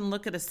 I can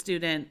look at a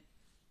student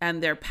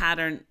and their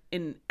pattern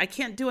I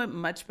can't do it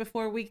much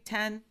before week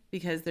 10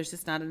 because there's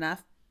just not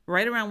enough.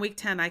 Right around week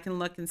 10, I can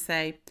look and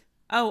say,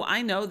 oh,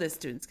 I know this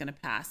student's going to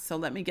pass, so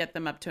let me get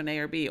them up to an A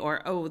or B.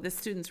 Or, oh, this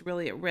student's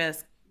really at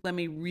risk. Let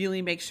me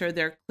really make sure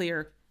they're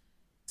clear.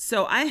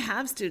 So I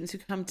have students who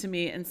come to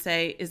me and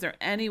say, is there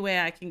any way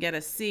I can get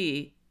a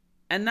C?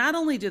 And not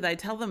only do I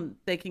tell them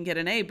they can get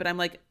an A, but I'm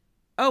like,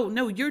 oh,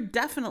 no, you're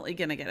definitely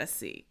going to get a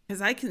C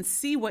because I can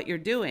see what you're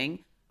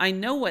doing. I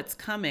know what's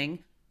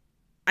coming.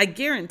 I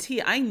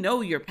guarantee I know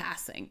you're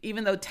passing,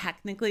 even though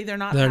technically they're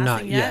not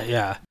passing yet.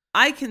 Yeah.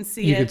 I can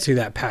see You can see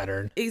that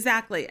pattern.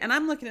 Exactly. And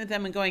I'm looking at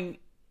them and going,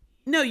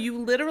 no, you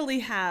literally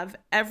have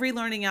every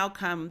learning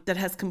outcome that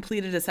has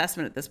completed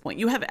assessment at this point.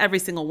 You have every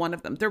single one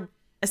of them. They're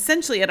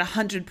essentially at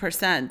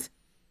 100%.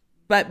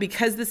 But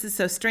because this is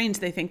so strange,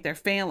 they think they're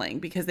failing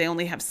because they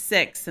only have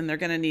 6 and they're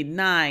going to need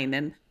 9.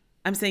 And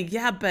I'm saying,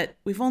 yeah, but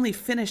we've only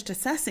finished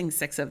assessing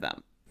 6 of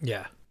them.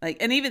 Yeah.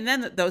 And even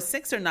then, those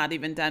 6 are not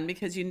even done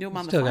because you knew them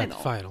on the Still final. got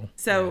the final.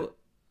 So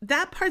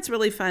that part's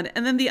really fun.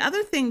 And then the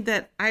other thing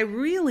that I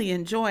really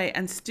enjoy,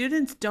 and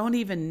students don't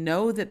even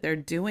know that they're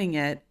doing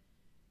it,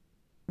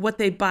 what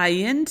they buy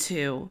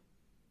into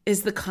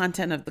is the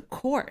content of the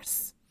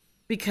course,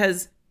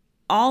 because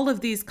all of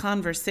these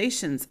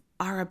conversations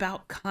are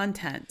about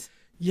content.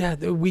 Yeah,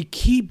 we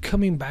keep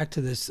coming back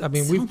to this. I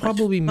mean, So we've much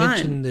probably fun.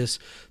 mentioned this.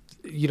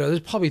 There's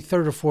probably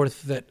third or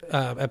fourth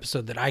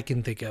episode that I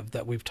can think of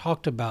that we've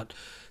talked about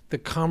the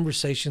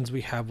conversations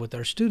we have with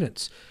our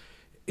students.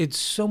 It's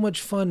so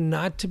much fun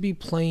not to be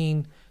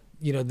playing,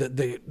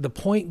 the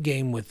point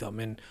game with them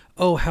and,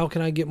 oh, how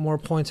can I get more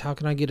points? How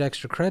can I get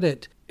extra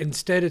credit?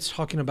 Instead, it's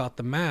talking about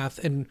the math.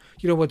 And,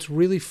 what's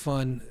really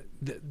fun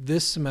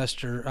this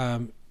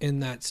semester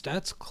in that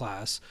stats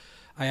class,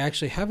 I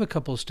actually have a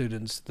couple of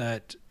students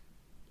that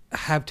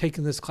have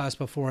taken this class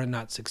before and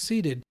not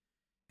succeeded.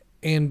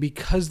 And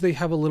because they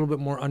have a little bit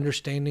more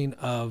understanding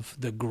of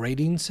the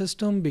grading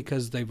system,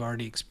 because they've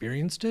already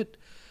experienced it,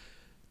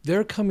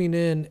 they're coming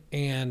in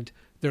and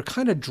they're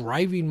kind of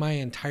driving my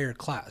entire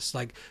class.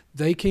 Like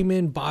they came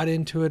in, bought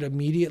into it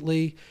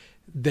immediately.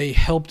 They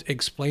helped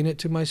explain it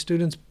to my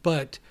students,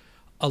 but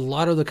a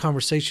lot of the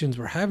conversations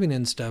we're having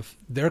and stuff,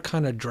 they're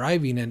kind of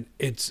driving, and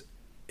it's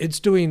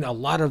doing a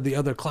lot of the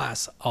other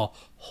class a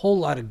whole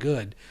lot of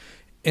good,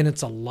 and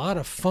it's a lot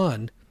of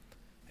fun.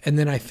 And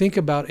then I think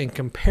about and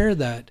compare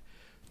that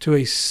to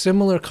a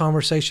similar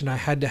conversation I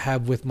had to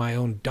have with my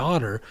own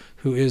daughter,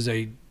 who is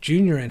a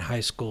junior in high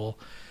school,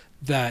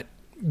 that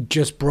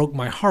just broke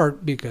my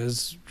heart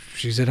because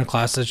she's in a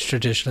class that's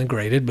traditionally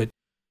graded. But,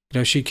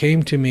 she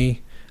came to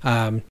me,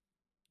 when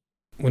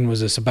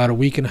was this, about a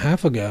week and a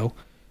half ago,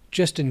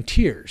 just in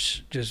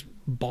tears, just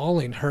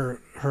bawling. Her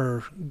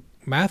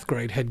math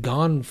grade had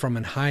gone from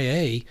an high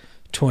A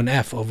to an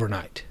F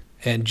overnight.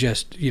 And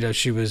just,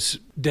 she was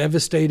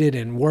devastated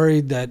and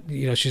worried that,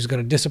 she's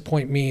going to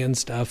disappoint me and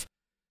stuff.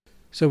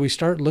 So we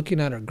start looking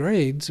at her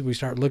grades. We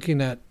start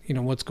looking at,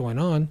 what's going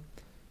on.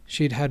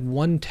 She'd had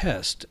one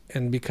test,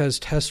 and because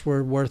tests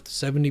were worth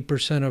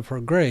 70% of her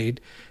grade,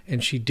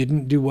 and she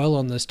didn't do well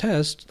on this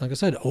test, like I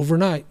said,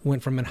 overnight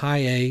went from a high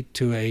A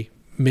to a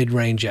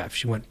mid-range F.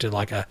 She went to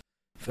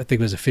I think it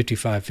was a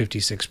 55,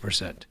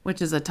 56%.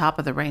 Which is a top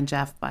of the range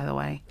F, by the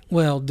way.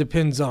 Well,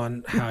 depends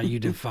on how you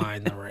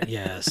define the range.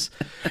 Yes.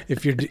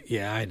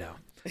 Yeah, I know.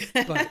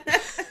 But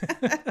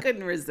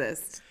couldn't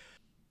resist.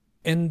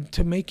 And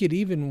to make it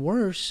even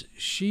worse,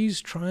 she's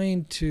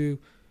trying to,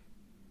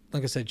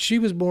 like I said, she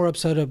was more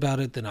upset about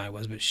it than I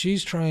was, but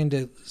she's trying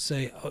to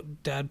say, oh,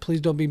 Dad, please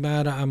don't be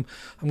mad. I'm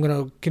going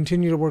to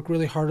continue to work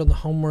really hard on the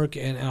homework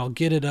and I'll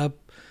get it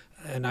up.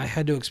 And I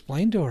had to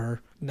explain to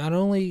her, not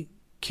only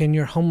can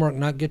your homework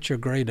not get your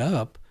grade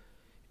up,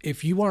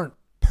 if you aren't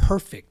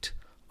perfect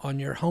on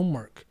your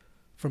homework,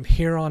 from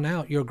here on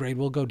out, your grade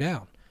will go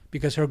down,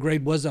 because her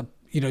grade was up.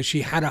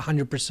 She had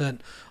 100%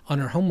 on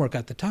her homework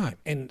at the time.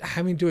 And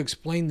having to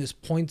explain this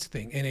points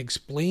thing and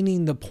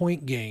explaining the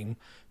point game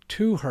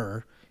to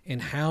her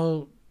and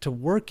how to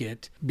work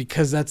it,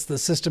 because that's the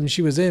system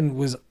she was in,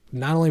 was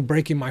not only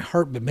breaking my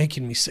heart, but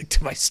making me sick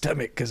to my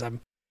stomach, because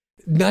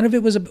none of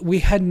it was, we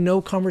had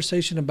no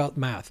conversation about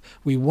math.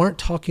 We weren't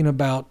talking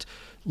about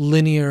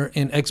linear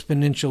and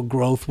exponential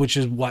growth, which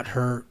is what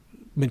her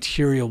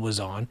material was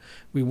on.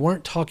 We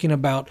weren't talking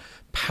about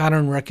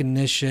pattern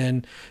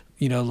recognition,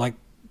 like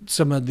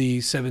some of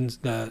the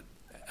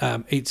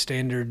 8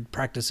 standard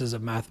practices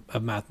of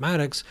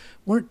mathematics.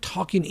 Weren't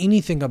talking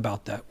anything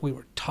about that. We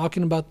were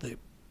talking about the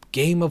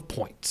game of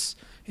points,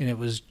 and it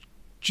was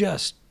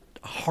just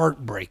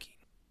heartbreaking.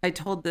 I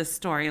told this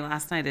story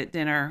last night at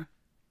dinner,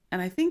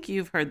 and I think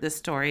you've heard this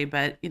story,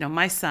 but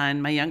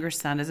my younger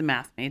son is a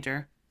math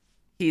major.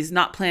 He's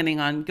not planning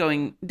on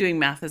doing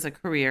math as a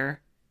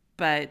career,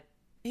 but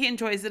he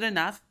enjoys it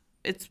enough.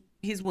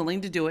 He's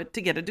willing to do it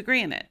to get a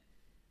degree in it.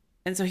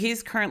 And so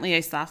he's currently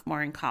a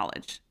sophomore in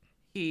college.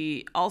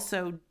 He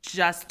also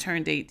just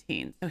turned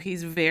 18. So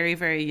he's very,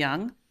 very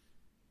young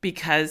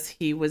because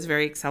he was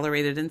very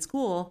accelerated in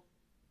school.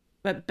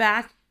 But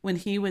back when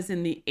he was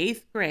in the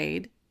 8th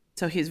grade,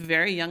 so he's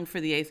very young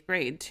for the 8th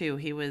grade too.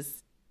 He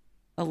was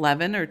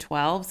 11 or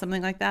 12,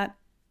 something like that.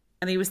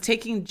 And he was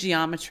taking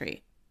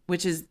geometry,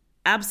 which is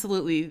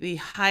absolutely the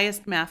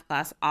highest math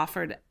class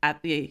offered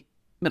at the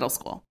middle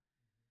school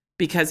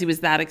because he was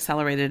that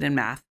accelerated in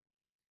math.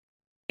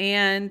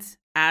 And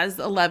as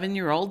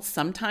 11-year-olds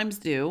sometimes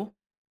do,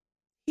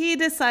 he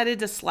decided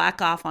to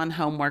slack off on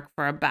homework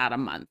for about a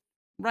month,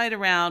 right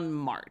around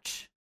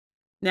March.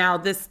 Now,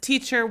 this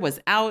teacher was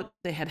out.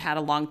 They had had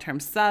a long-term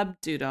sub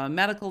due to a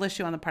medical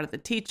issue on the part of the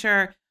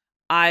teacher.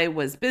 I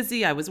was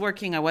busy. I was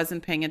working. I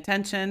wasn't paying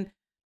attention.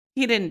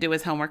 He didn't do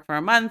his homework for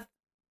a month,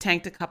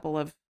 tanked a couple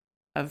of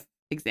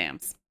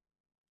exams.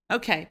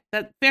 Okay,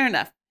 that's fair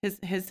enough.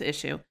 His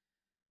issue.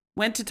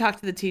 Went to talk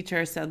to the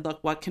teacher, said, look,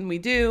 what can we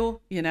do?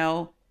 You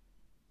know,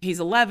 he's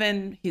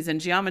 11. He's in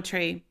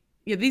geometry.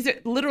 Yeah, these are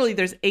literally,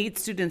 there's 8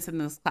 students in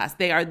this class.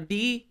 They are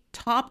the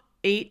top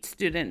 8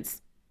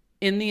 students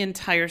in the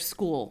entire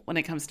school when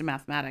it comes to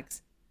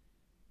mathematics.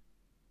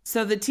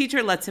 So the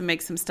teacher lets him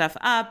make some stuff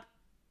up.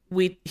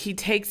 He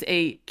takes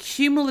a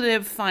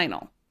cumulative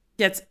final,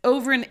 gets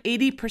over an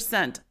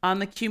 80% on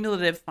the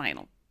cumulative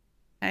final.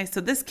 Okay,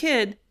 so this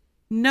kid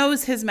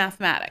knows his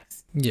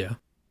mathematics. Yeah.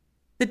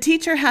 The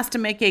teacher has to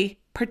make a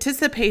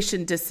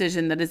participation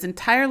decision that is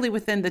entirely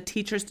within the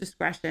teacher's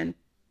discretion,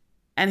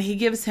 and he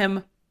gives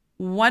him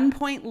 1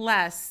 point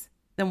less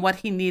than what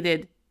he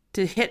needed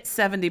to hit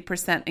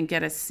 70% and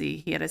get a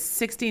C. He had a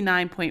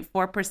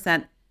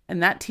 69.4%,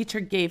 and that teacher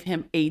gave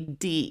him a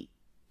D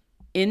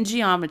in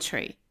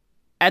geometry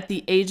at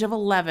the age of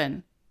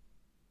 11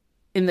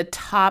 in the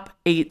top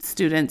 8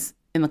 students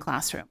in the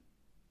classroom.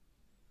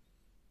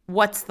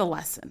 What's the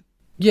lesson?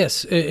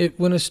 Yes,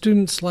 when a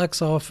student slacks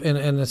off and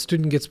a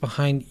student gets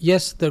behind,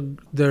 yes,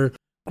 their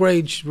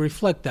grade should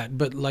reflect that.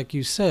 But like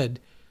you said,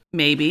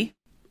 maybe.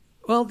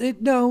 Well,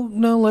 no.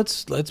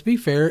 Let's be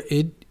fair.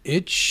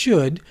 It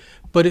should,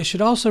 but it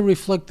should also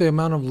reflect the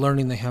amount of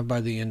learning they have by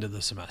the end of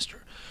the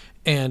semester.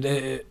 And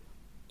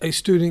a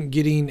student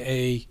getting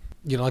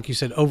like you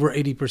said, over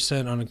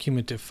 80% on a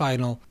cumulative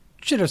final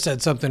should have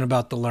said something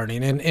about the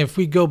learning. And if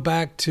we go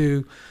back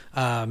to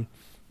a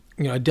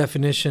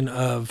definition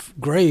of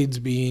grades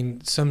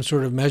being some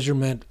sort of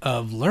measurement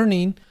of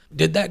learning,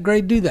 did that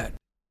grade do that?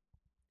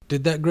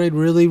 Did that grade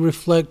really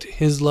reflect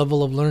his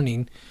level of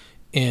learning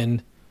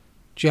in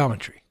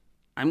geometry?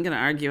 I'm going to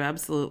argue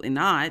absolutely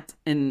not.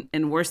 And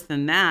worse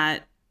than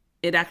that,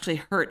 it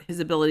actually hurt his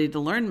ability to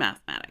learn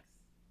mathematics.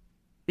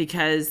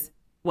 Because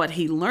what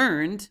he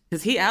learned,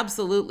 because he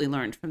absolutely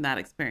learned from that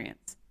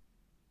experience.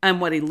 And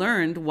what he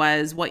learned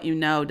was what you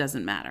know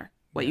doesn't matter.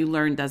 What you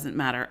learn doesn't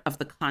matter of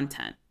the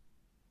content.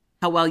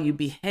 How well you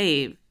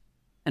behave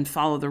and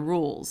follow the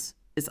rules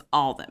is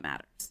all that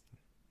matters.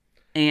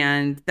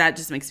 And that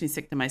just makes me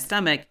sick to my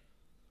stomach.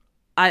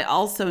 I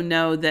also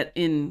know that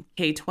in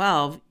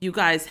K-12, you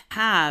guys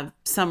have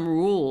some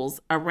rules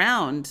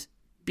around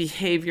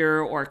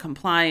behavior or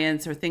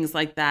compliance or things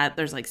like that.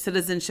 There's like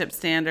citizenship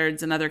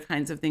standards and other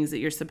kinds of things that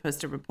you're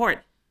supposed to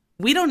report.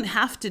 We don't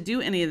have to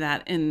do any of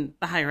that in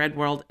the higher ed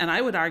world. And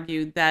I would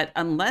argue that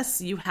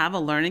unless you have a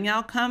learning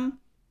outcome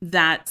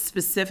that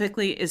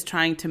specifically is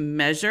trying to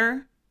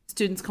measure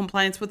students'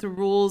 compliance with the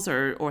rules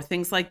or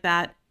things like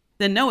that,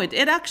 then no, it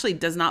actually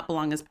does not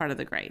belong as part of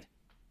the grade.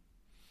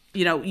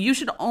 You know, you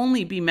should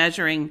only be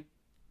measuring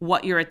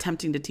what you're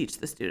attempting to teach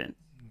the student.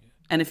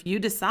 And if you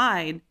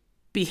decide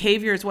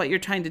behavior is what you're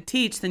trying to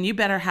teach, then you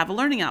better have a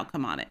learning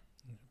outcome on it.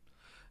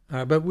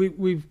 But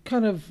we've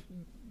kind of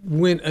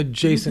went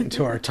adjacent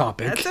to our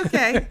topic. That's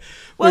okay.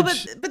 Well,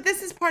 but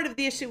this is part of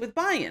the issue with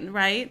buy-in,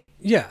 right?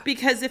 Yeah.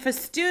 Because if a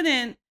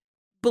student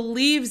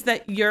believes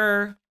that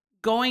you're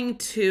going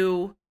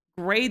to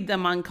grade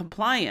them on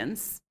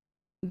compliance,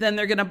 then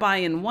they're going to buy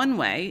in one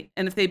way.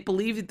 And if they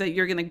believe that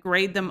you're going to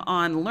grade them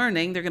on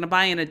learning, they're going to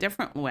buy in a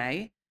different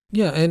way.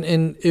 Yeah.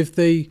 And if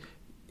they,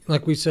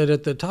 like we said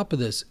at the top of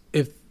this,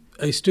 if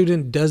a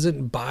student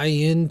doesn't buy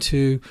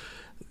into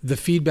the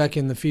feedback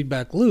in the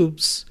feedback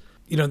loops,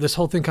 this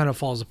whole thing kind of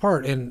falls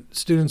apart. And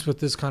students with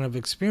this kind of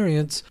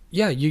experience,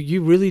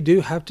 you really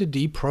do have to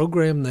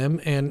deprogram them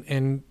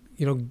and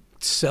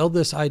sell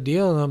this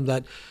idea on them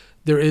that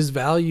there is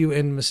value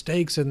in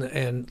mistakes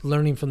and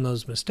learning from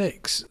those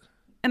mistakes.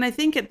 And I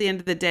think at the end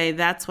of the day,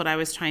 that's what I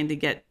was trying to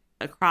get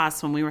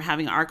across when we were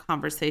having our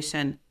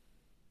conversation.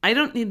 I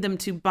don't need them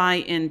to buy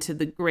into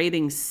the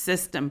grading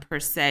system per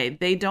se.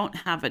 They don't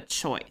have a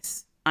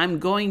choice. I'm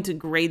going to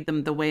grade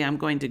them the way I'm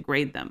going to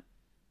grade them.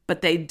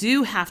 But they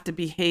do have to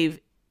behave.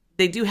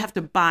 They do have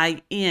to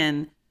buy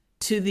in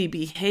to the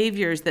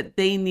behaviors that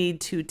they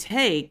need to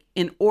take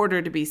in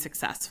order to be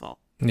successful.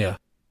 Yeah.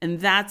 And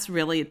that's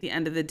really, at the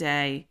end of the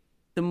day,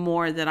 the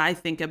more that I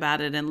think about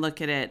it and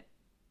look at it,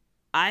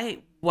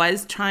 I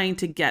was trying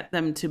to get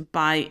them to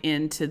buy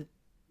into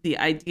the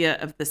idea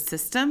of the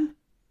system.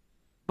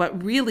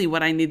 But really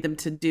what I need them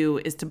to do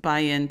is to buy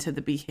into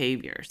the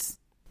behaviors.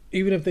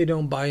 even if they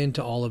don't buy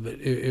into all of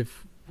it,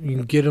 if you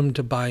can get them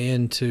to buy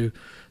into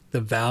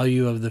the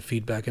value of the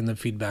feedback and the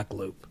feedback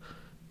loop,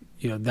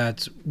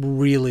 that's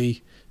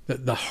really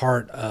the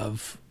heart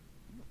of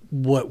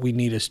what we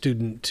need a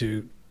student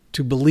to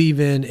believe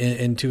in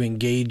and to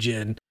engage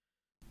in.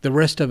 The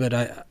rest of it,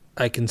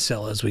 I can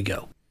sell as we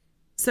go.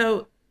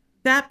 So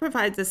that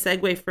provides a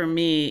segue for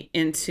me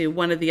into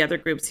one of the other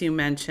groups you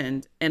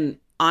mentioned, and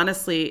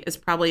honestly is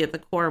probably at the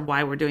core of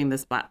why we're doing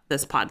this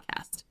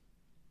podcast,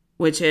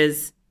 which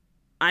is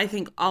I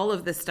think all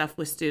of this stuff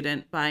with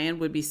student buy-in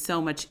would be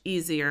so much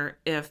easier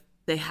if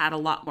they had a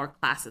lot more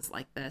classes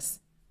like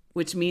this,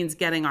 which means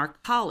getting our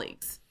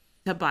colleagues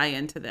to buy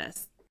into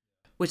this,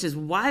 which is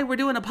why we're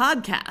doing a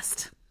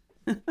podcast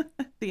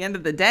at the end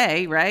of the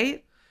day,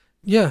 right?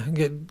 Yeah,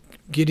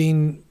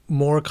 getting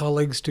more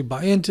colleagues to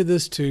buy into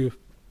this, to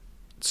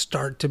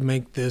start to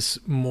make this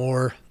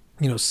more,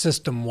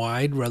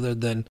 system-wide rather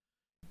than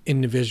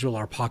individual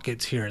or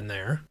pockets here and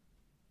there.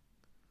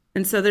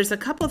 And so there's a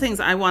couple of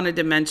things I wanted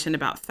to mention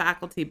about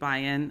faculty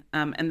buy-in,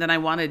 and then I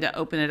wanted to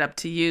open it up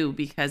to you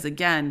because,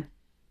 again,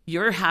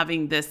 you're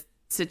having this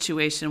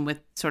situation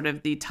with sort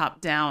of the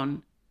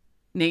top-down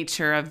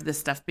nature of this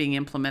stuff being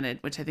implemented,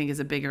 which I think is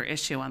a bigger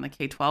issue on the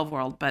K-12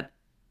 world. But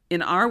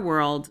in our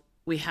world,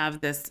 we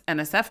have this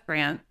NSF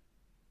grant,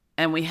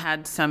 and we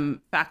had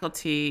some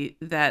faculty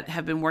that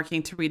have been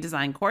working to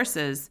redesign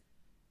courses.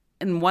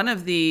 And one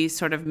of the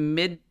sort of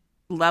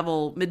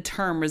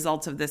midterm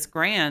results of this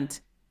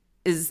grant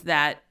is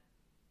that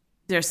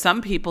there's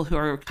some people who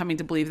are coming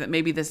to believe that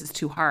maybe this is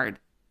too hard,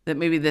 that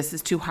maybe this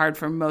is too hard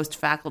for most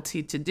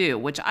faculty to do,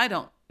 which I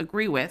don't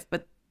agree with,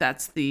 but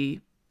that's the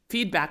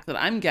feedback that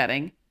I'm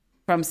getting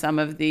from some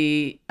of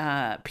the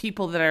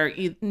people that are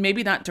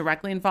maybe not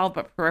directly involved,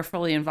 but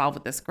peripherally involved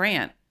with this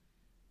grant.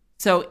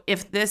 So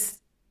if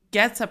this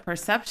gets a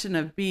perception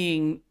of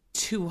being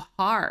too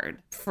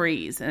hard,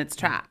 freeze in its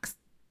tracks.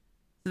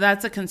 So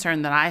that's a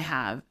concern that I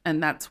have.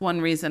 And that's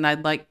one reason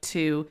I'd like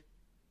to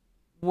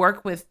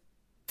work with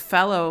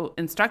fellow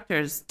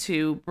instructors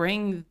to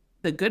bring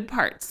the good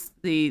parts,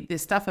 the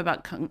stuff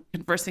about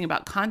conversing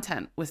about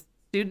content with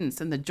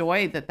students and the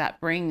joy that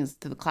brings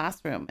to the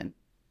classroom.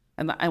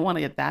 And I want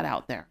to get that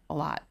out there a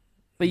lot.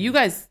 But you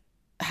guys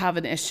have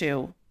an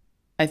issue,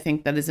 I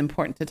think, that is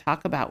important to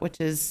talk about, which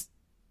is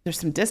there's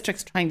some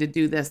districts trying to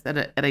do this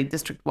at a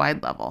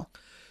district-wide level.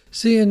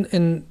 See,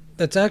 and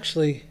that's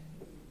actually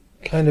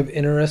kind of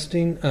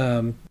interesting.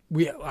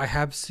 I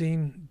have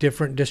seen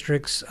different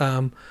districts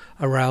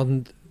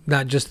around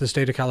not just the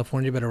state of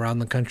California, but around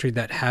the country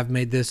that have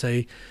made this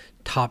a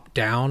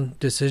top-down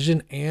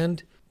decision.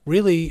 And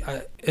really,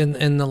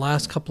 in the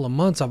last couple of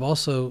months, I've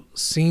also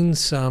seen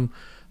some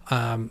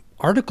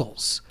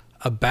articles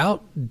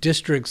about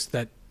districts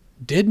that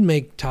did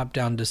make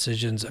top-down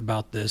decisions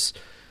about this,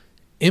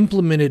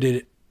 implemented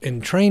it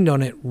and trained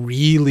on it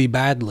really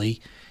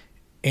badly,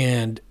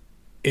 and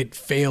it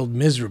failed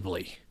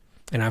miserably.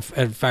 And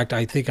in fact,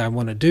 I think I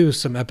want to do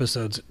some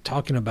episodes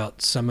talking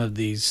about some of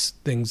these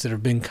things that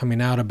have been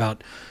coming out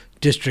about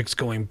districts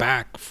going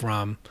back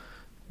from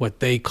what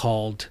they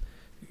called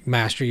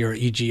mastery or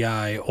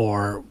EGI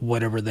or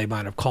whatever they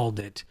might have called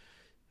it,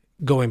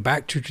 going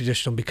back to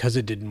traditional because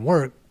it didn't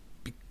work,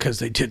 because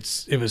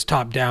it was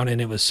top down and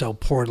it was so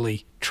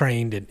poorly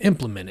trained and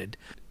implemented.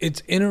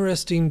 It's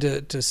interesting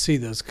to see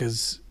this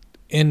because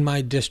in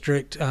my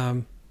district,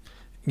 in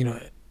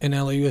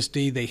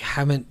LAUSD, they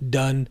haven't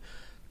done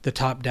the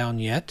top down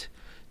yet.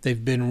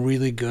 They've been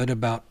really good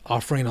about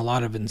offering a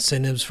lot of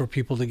incentives for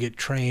people to get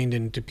trained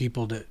and to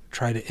people to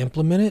try to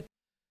implement it.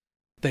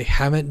 They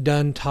haven't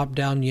done top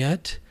down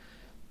yet,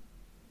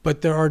 but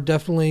there are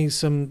definitely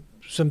some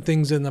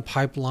things in the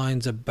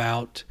pipelines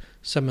about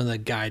some of the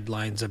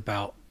guidelines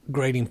about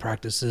grading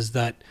practices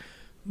that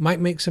might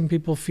make some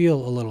people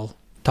feel a little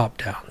top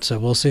down. So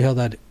we'll see how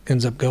that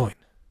ends up going.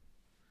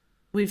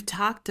 We've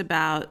talked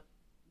about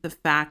the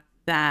fact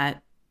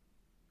that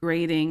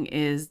grading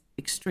is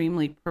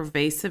extremely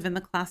pervasive in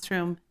the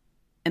classroom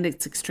and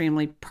it's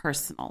extremely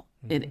personal.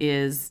 Mm-hmm. It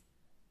is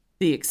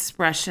the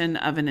expression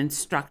of an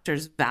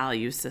instructor's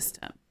value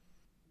system.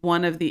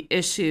 One of the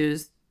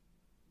issues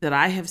that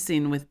I have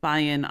seen with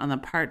buy-in on the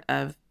part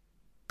of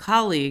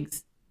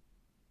colleagues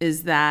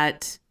is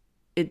that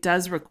it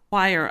does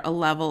require a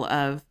level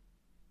of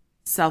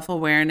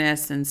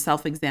self-awareness and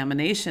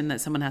self-examination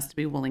that someone has to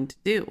be willing to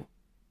do.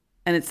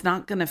 And it's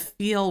not going to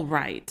feel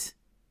right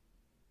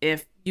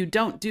if you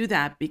don't do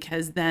that,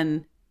 because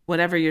then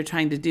whatever you're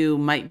trying to do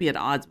might be at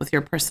odds with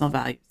your personal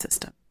value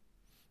system.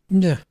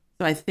 Yeah.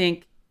 So I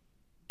think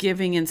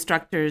giving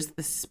instructors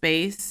the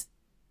space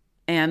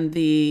and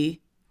the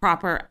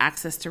proper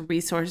access to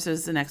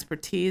resources and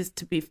expertise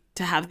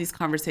to have these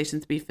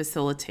conversations be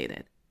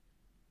facilitated.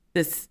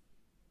 This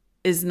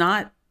is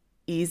not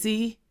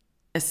easy,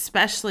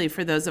 especially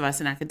for those of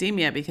us in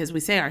academia, because we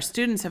say our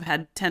students have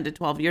had 10 to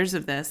 12 years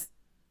of this.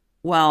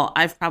 Well,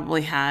 I've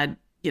probably had,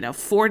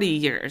 40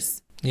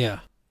 years.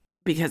 Yeah.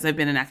 Because I've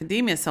been in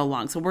academia so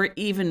long. So we're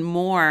even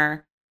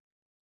more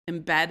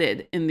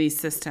embedded in these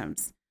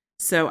systems.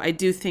 So I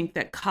do think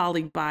that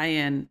colleague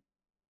buy-in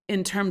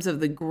in terms of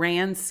the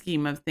grand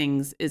scheme of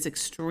things is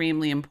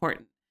extremely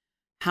important.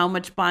 How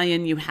much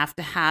buy-in you have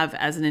to have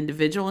as an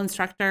individual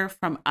instructor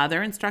from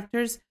other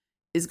instructors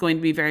is going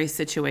to be very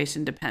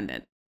situation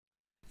dependent.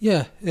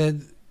 Yeah,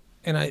 and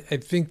I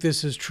think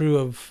this is true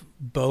of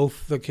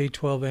both the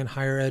K-12 and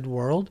higher ed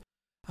world.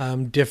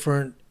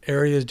 Different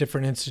areas,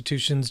 different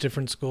institutions,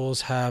 different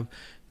schools have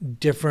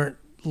different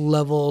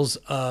levels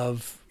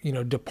of,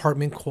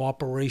 department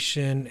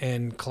cooperation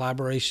and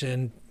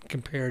collaboration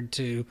compared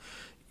to,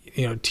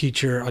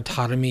 teacher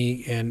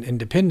autonomy and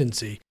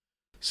independency.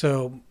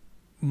 So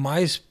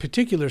my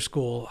particular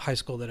school, high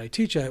school that I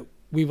teach at,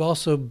 we've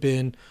also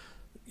been,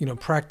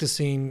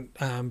 practicing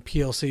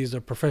PLCs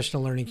or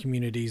professional learning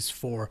communities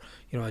for,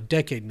 a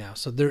decade now.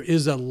 So there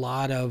is a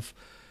lot of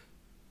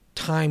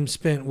time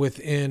spent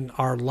within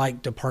our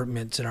like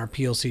departments and our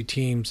PLC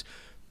teams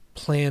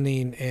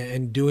planning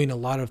and doing a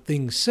lot of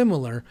things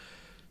similar.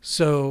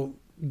 So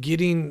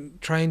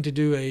trying to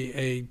do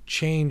a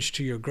change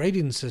to your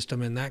grading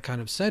system in that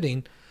kind of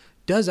setting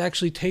does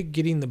actually take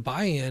getting the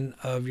buy-in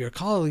of your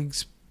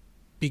colleagues,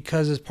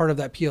 because as part of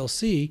that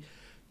PLC,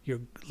 a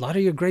lot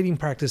of your grading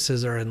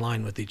practices are in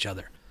line with each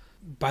other.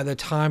 By the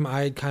time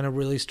I kind of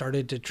really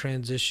started to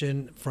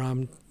transition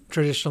from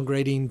traditional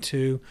grading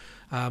to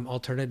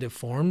alternative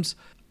forms,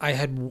 I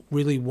had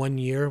really 1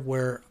 year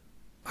where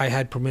I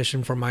had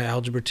permission from my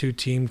Algebra 2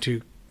 team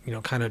to,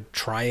 kind of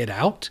try it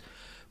out.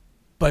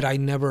 But I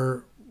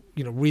never,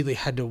 really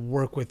had to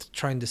work with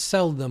trying to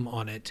sell them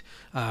on it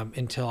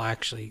until I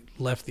actually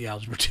left the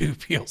Algebra 2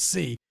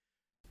 PLC.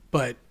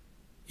 But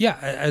yeah,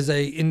 as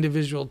a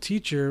individual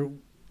teacher,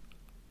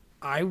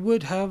 I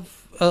would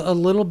have a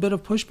little bit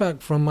of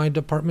pushback from my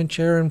department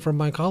chair and from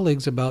my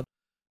colleagues about,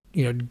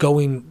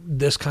 going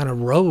this kind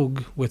of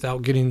rogue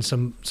without getting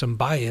some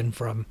buy-in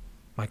from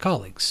my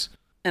colleagues.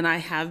 And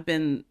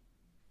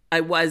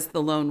I was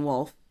the lone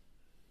wolf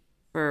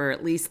for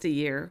at least a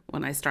year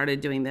when I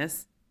started doing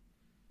this.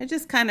 I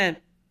just kind of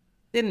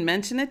didn't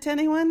mention it to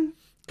anyone.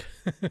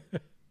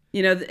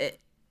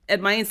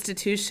 At my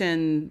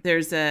institution, there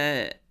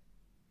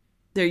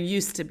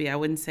used to be, I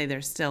wouldn't say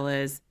there still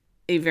is,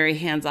 a very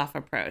hands-off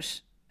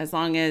approach. As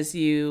long as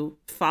you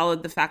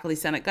followed the Faculty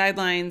Senate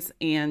guidelines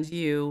and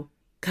you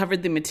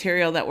covered the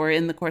material that were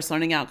in the course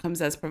learning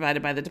outcomes as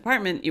provided by the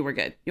department, you were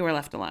good. You were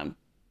left alone.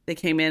 They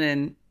came in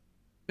and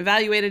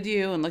evaluated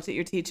you and looked at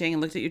your teaching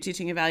and looked at your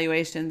teaching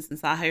evaluations and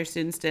saw how your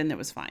students did, and it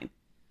was fine.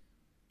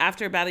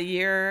 After about a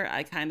year,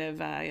 I kind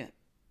of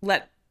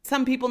let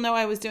some people know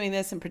I was doing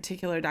this, in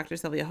particular Dr.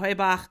 Sylvia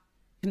Heubach,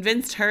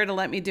 convinced her to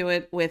let me do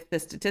it with the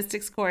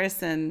statistics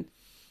course, and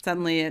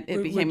suddenly it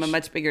became a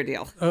much bigger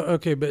deal.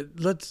 Okay, but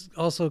let's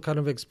also kind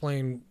of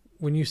explain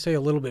when you say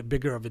a little bit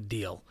bigger of a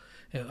deal.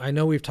 I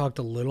know we've talked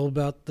a little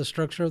about the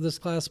structure of this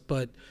class,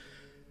 but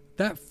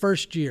that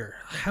first year,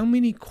 how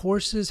many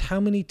courses, how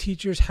many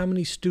teachers, how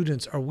many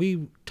students are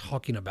we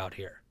talking about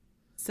here?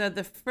 So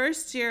the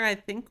first year, I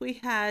think we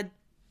had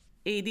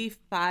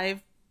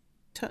 85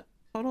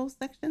 total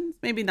sections.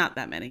 Maybe not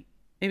that many.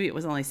 Maybe it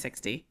was only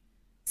 60.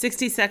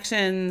 60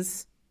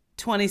 sections,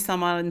 20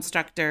 some odd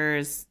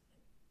instructors,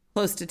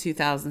 close to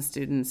 2,000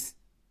 students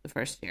the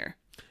first year.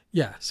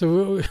 Yeah,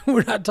 so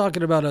we're not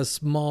talking about a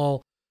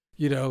small,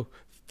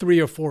 3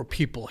 or 4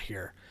 people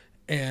here.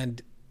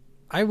 And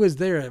I was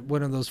there at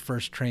one of those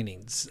first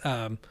trainings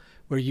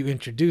where you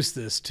introduced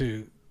this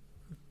to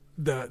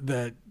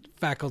the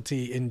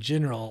faculty in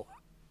general.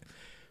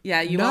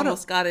 Yeah, you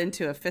almost got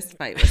into a fist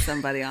fight with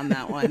somebody on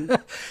that one.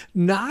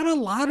 Not a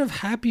lot of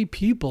happy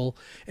people.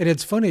 And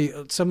it's funny,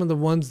 some of the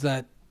ones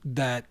that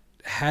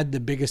had the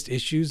biggest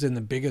issues and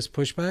the biggest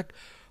pushback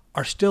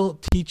are still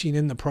teaching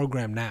in the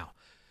program now.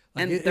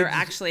 And they're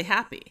actually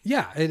happy.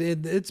 Yeah,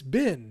 it's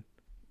been,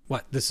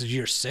 this is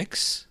year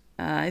 6?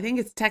 I think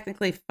it's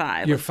technically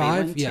 5. Year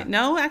 5? Yeah.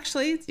 No,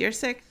 actually, it's year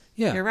 6.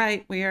 Yeah. You're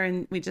right.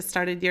 We just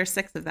started year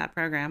 6 of that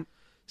program.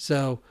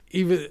 So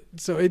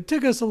it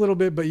took us a little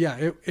bit, but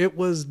yeah, it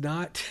was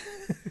not,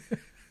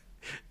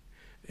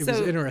 was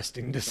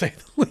interesting to say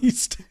the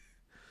least.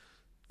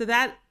 So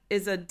that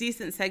is a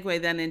decent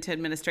segue then into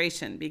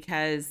administration,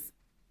 because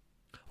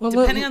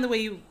depending on the way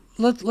you...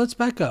 Let's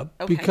back up,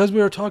 because we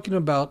were talking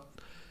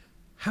about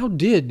how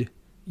did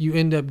you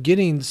end up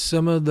getting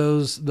some of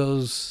those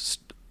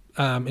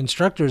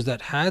instructors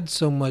that had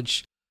so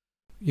much,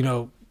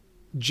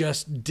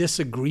 just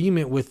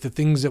disagreement with the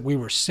things that we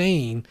were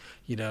saying,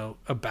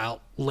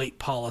 about late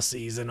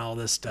policies and all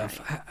this stuff.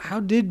 Right. How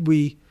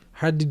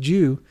did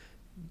you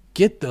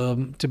get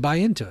them to buy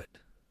into it?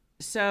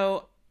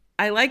 So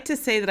I like to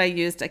say that I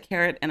used a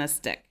carrot and a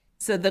stick.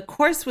 So the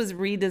course was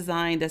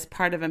redesigned as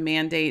part of a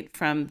mandate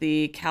from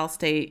the Cal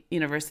State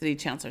University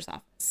Chancellor's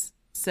Office.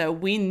 So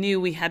we knew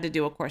we had to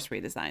do a course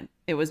redesign.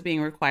 It was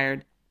being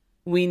required.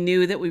 We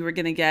knew that we were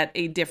going to get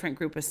a different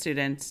group of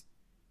students.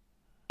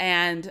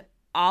 And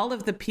all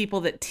of the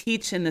people that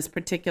teach in this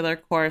particular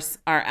course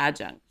are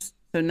adjuncts.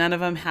 So none of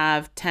them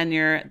have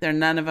tenure.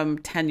 None of them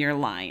tenure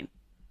line.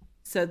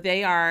 So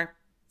they are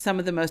some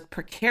of the most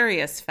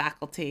precarious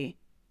faculty.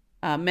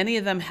 Many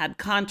of them had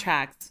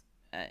contracts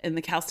in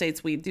the Cal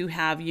States, we do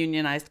have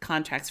unionized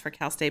contracts for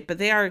Cal State, but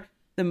they are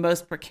the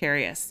most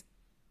precarious.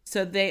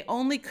 So they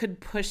only could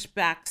push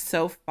back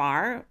so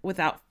far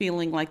without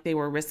feeling like they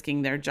were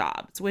risking their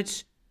jobs,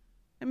 which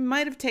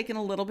might have taken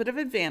a little bit of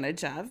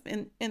advantage of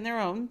in their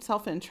own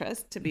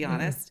self-interest, to be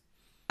honest.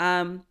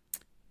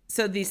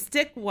 So the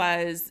stick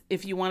was,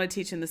 if you want to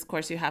teach in this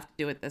course, you have to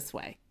do it this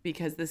way,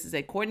 because this is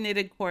a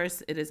coordinated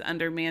course. It is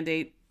under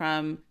mandate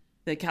from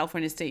the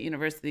California State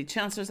University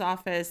Chancellor's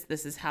Office.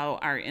 This is how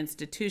our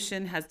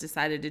institution has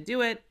decided to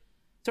do it.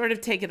 Sort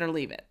of take it or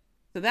leave it.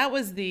 So that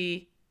was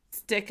the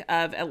stick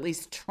of at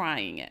least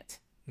trying it.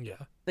 Yeah.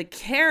 The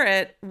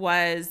carrot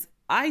was,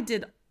 I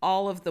did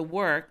all of the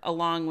work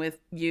along with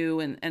you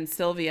and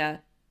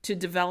Sylvia to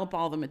develop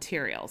all the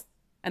materials.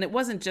 And it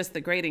wasn't just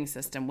the grading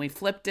system. We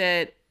flipped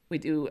it. We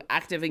do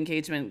active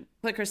engagement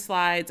clicker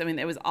slides. I mean,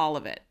 it was all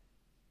of it.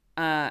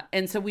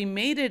 And so we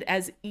made it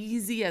as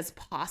easy as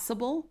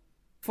possible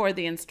for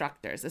the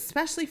instructors,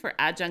 especially for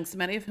adjuncts,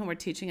 many of whom were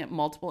teaching at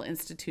multiple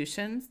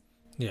institutions.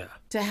 Yeah.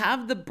 To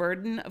have the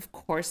burden of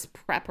course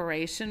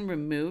preparation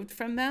removed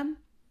from them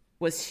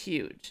was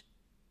huge.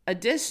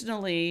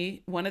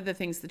 Additionally, one of the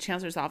things the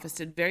Chancellor's Office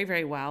did very,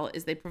 very well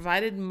is they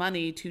provided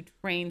money to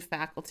train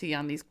faculty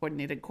on these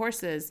coordinated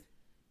courses.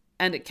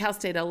 And at Cal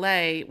State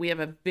LA, we have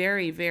a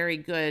very, very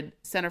good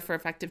Center for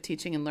Effective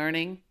Teaching and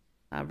Learning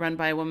run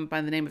by a woman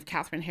by the name of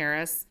Catherine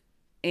Harris.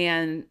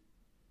 And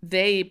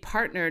they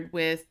partnered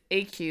with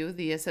ACUE,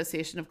 the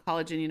Association of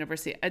College and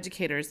University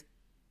Educators,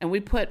 and we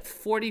put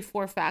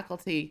 44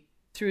 faculty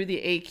through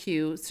the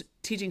ACUE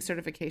teaching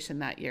certification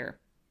that year.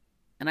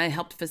 And I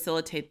helped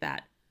facilitate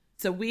that.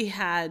 So we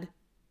had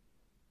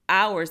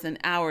hours and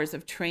hours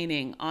of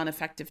training on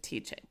effective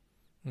teaching,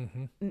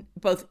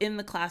 both in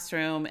the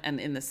classroom and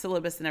in the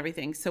syllabus and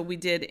everything. So we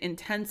did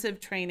intensive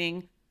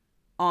training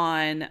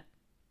on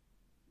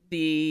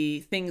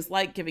the things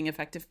like giving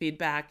effective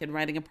feedback and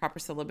writing a proper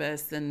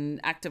syllabus and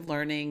active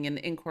learning and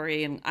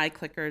inquiry and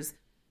iClickers.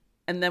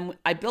 And then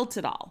I built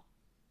it all.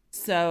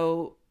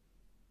 So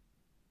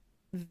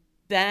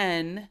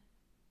then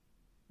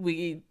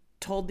we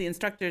told the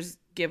instructors,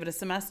 give it a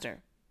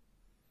semester.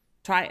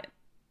 Try it.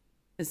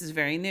 This is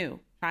very new.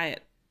 Try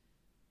it.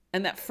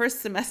 And that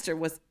first semester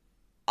was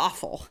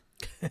awful.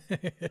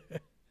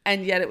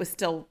 And yet it was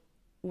still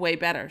way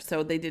better.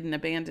 So they didn't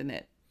abandon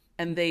it.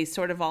 And they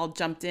sort of all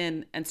jumped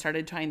in and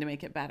started trying to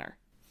make it better.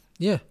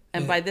 Yeah.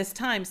 And by this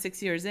time,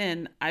 6 years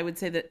in, I would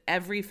say that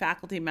every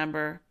faculty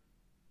member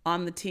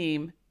on the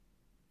team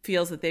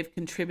feels that they've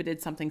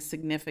contributed something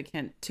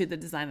significant to the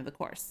design of the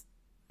course.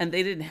 And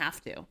they didn't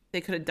have to.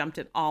 They could have dumped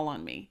it all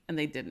on me, and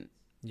they didn't.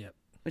 Yep.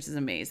 Which is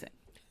amazing.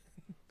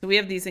 So we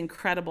have these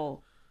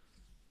incredible,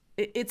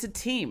 it's a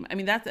team. I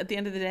mean, that's at the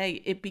end of the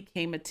day, it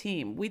became a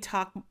team. We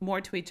talk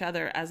more to each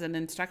other as an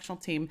instructional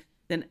team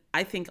than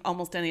I think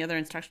almost any other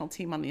instructional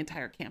team on the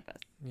entire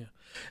campus. Yeah.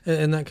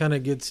 And that kind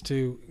of gets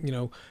to,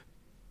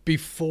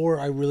 before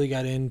I really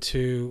got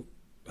into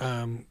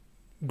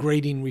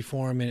grading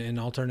reform and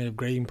alternative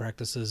grading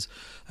practices,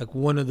 like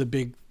one of the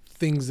big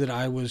things that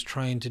I was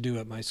trying to do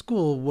at my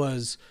school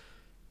was,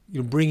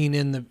 bringing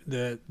in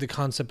the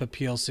concept of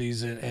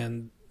PLCs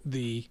and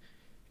the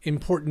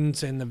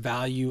importance and the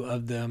value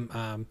of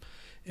them.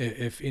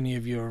 If any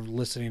of you are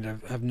listening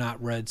have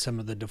not read some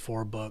of the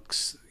DeFore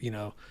books,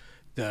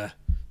 the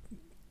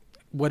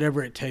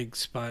Whatever It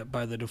Takes by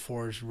the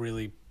DeFores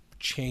really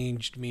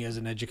changed me as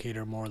an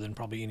educator more than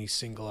probably any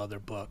single other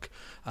book.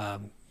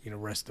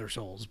 Rest their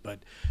souls. But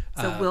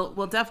so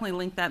we'll definitely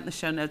link that in the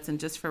show notes. And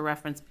just for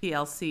reference,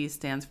 PLC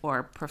stands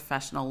for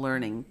Professional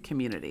Learning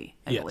Community,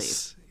 I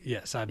believe.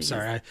 Yes, I'm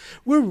sorry.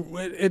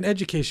 We're in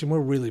education. We're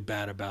really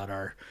bad about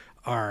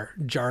our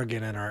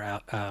jargon and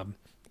our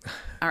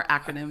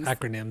acronyms.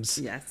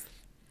 Acronyms. Yes.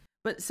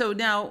 But so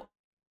now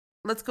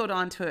let's go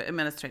on to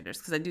administrators,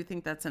 because I do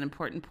think that's an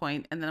important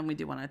point, and then we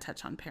do want to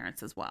touch on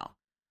parents as well.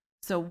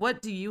 So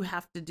what do you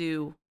have to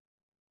do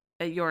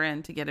at your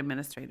end to get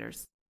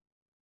administrators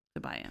to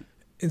buy in?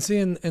 And see,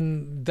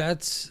 and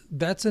that's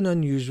an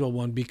unusual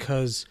one,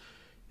 because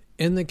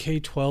in the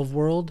K-12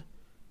 world,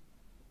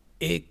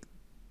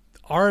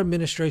 our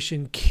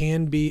administration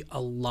can be a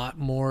lot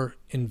more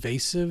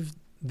invasive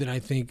than I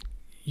think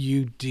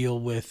you deal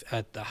with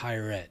at the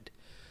higher ed.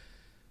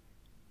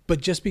 But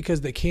just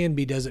because they can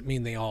be doesn't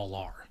mean they all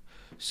are.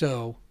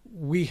 So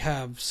we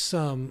have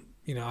some,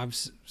 I've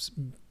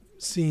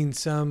seen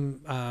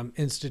some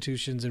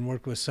institutions and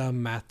worked with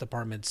some math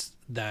departments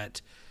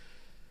that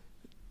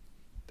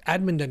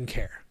admin doesn't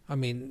care. I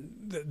mean,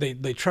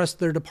 they trust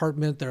their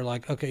department. They're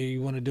like, okay,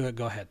 you want to do it,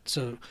 go ahead.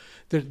 So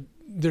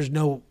there's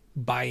no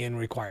buy-in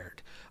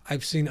required.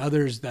 I've seen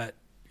others that,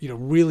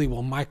 really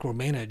will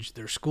micromanage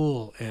their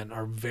school and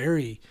are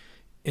very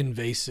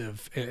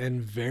invasive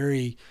and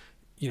very,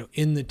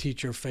 in the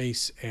teacher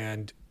face.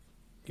 And,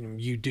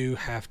 you do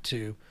have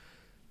to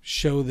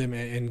show them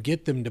and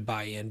get them to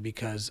buy in,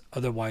 because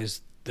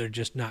otherwise they're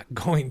just not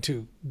going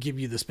to give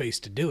you the space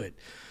to do it.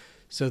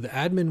 So the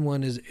admin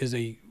one is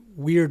a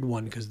weird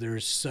one, because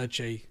there's such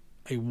a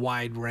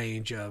wide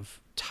range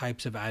of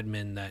types of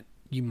admin that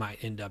you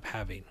might end up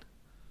having.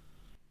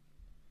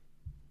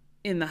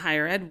 in the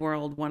higher ed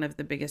world, one of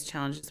the biggest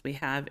challenges we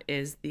have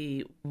is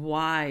the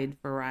wide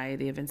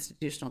variety of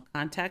institutional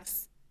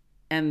contexts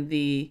and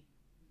the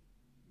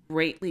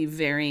greatly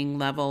varying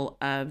level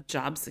of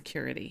job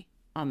security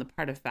on the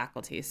part of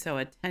faculty. So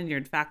a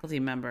tenured faculty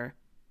member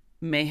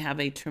may have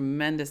a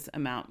tremendous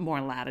amount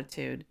more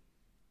latitude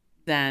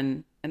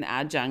than an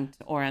adjunct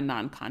or a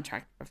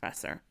non-contract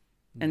professor.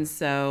 And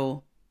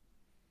so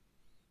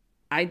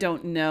I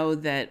don't know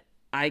that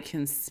I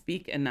can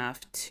speak enough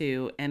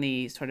to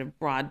any sort of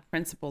broad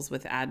principles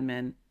with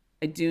admin.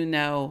 I do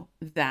know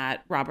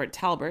that Robert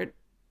Talbert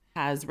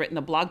has written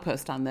a blog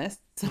post on this,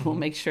 so we'll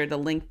make sure to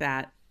link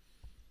that.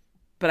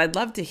 But I'd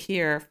love to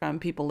hear from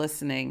people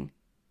listening,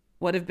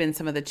 what have been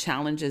some of the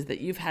challenges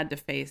that you've had to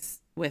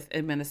face with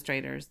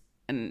administrators,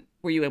 and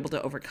were you able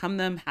to overcome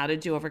them? How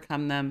did you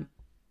overcome them?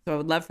 So I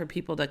would love for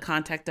people to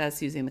contact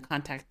us using the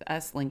Contact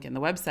Us link in the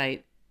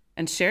website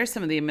and share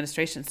some of the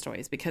administration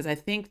stories, because I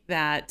think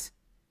that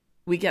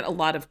we get a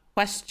lot of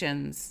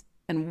questions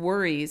and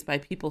worries by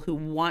people who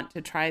want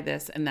to try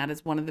this. And that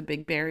is one of the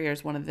big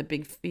barriers, one of the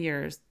big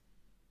fears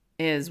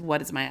is,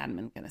 what is my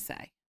admin going to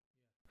say?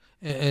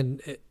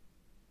 And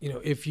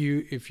if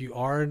you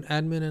are an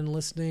admin and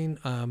listening,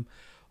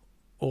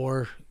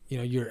 or,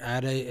 you're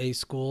at a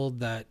school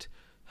that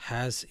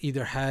has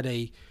either had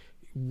a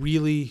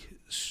really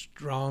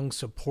strong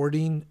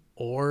supporting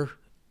or,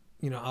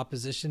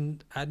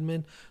 opposition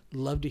admin,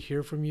 love to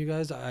hear from you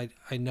guys. I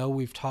know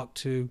we've talked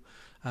to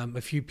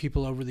a few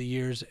people over the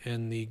years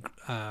in the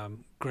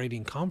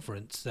grading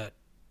conference that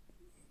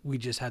we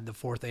just had, the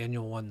 4th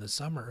annual one this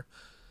summer,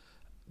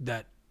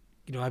 that,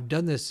 I've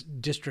done this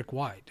district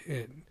wide.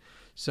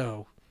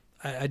 So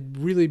I'd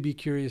really be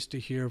curious to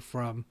hear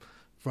from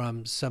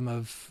some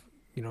of,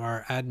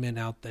 our admin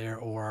out there,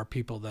 or our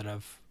people that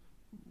have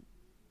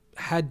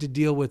had to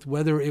deal with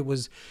whether it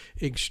was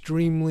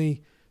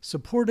extremely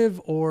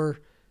supportive or,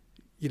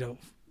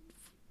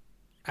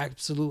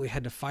 absolutely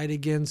had to fight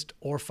against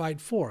or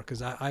fight for.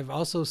 Because I've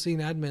also seen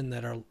admin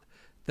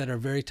that are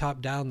very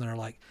top down, that are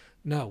like,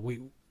 no,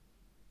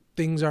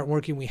 things aren't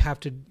working. We have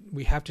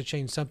to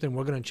change something.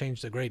 We're going to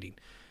change the grading,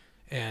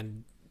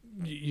 and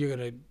you're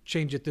going to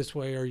change it this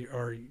way,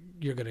 or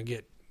you're going to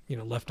get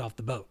left off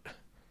the boat.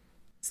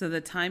 So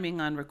the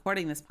timing on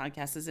recording this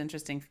podcast is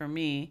interesting for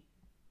me,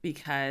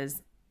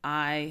 because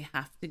I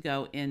have to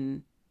go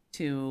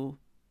into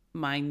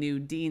my new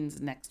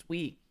deans next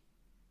week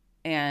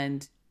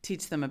and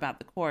teach them about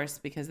the course,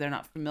 because they're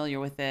not familiar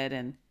with it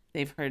and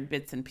they've heard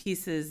bits and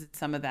pieces.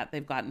 Some of that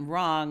they've gotten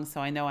wrong. So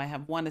I know I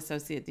have one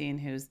associate dean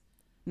who's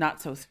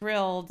not so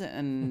thrilled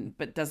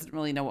but doesn't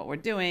really know what we're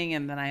doing.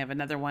 And then I have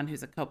another one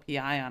who's a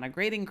co-PI on a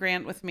grading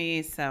grant with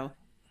me. So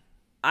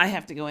I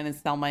have to go in and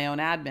sell my own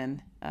admin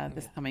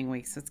this coming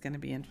week. So it's going to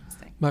be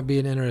interesting. Might be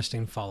an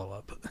interesting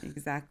follow-up.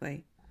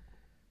 Exactly.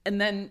 And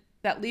then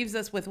that leaves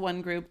us with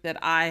one group that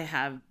I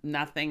have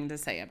nothing to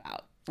say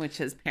about, which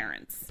is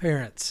parents.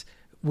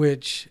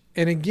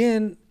 And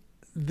again,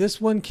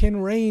 this one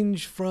can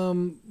range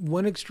from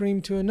one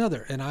extreme to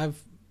another. And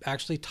I've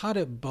actually taught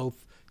at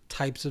both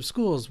types of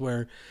schools,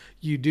 where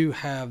you do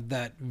have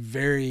that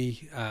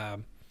very, I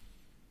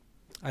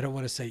don't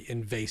want to say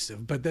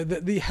invasive, but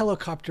the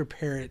helicopter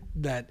parent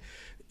that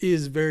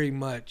is very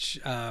much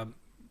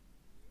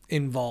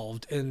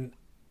involved. And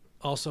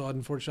also,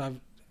 unfortunately,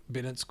 I've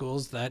been at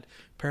schools that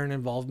parent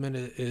involvement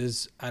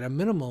is at a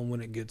minimum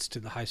when it gets to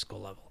the high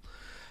school level.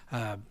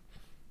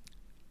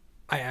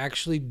 I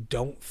actually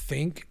don't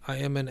think I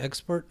am an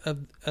expert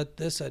at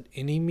this at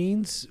any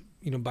means.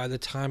 By the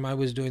time I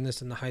was doing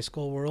this in the high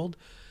school world,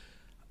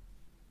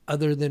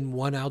 other than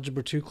one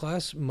Algebra 2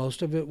 class,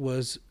 most of it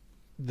was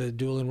the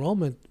dual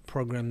enrollment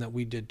program that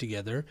we did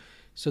together.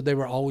 So they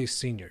were always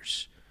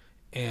seniors.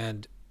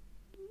 And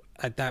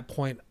at that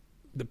point,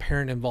 the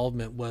parent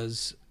involvement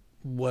was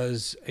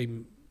a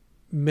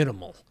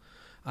minimal.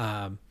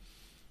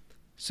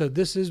 So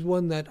this is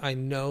one that I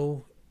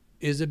know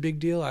is a big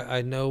deal.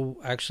 I know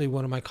actually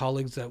one of my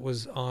colleagues that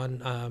was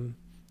on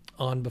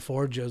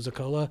before, Joe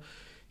Zacola,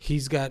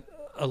 he's got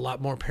a lot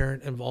more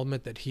parent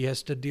involvement that he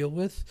has to deal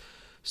with.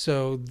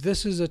 So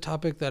this is a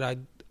topic that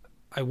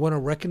I want to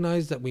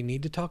recognize that we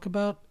need to talk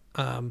about.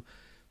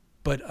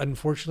 But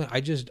unfortunately,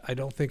 I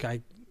don't think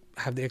I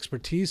have the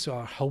expertise. So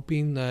I'm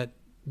hoping that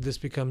this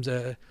becomes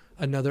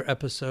another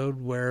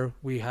episode where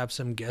we have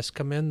some guests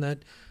come in that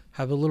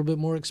have a little bit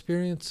more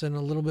experience and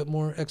a little bit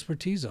more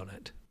expertise on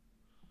it.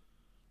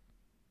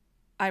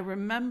 I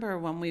remember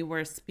when we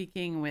were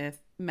speaking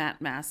with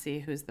Matt Massey,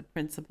 who's the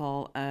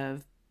principal of,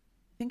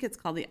 I think it's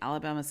called the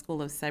Alabama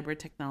School of Cyber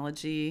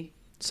Technology.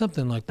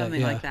 Something like that.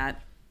 Something like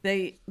that.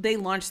 They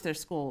launched their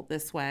school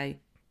this way.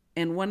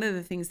 And one of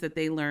the things that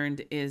they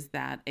learned is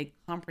that a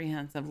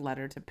comprehensive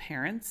letter to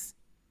parents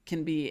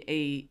can be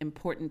a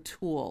important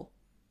tool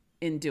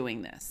in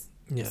doing this.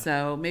 Yeah.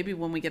 So maybe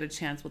when we get a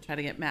chance, we'll try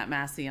to get Matt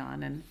Massey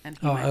on, and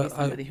he might be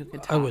somebody who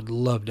could talk. I would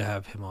love to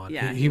have him on.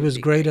 Yeah, he was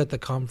great at the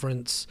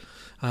conference.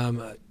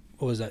 What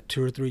was that,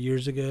 2 or 3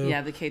 years ago?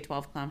 Yeah, the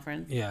K-12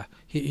 conference. Yeah,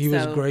 he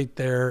was great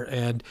there.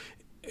 And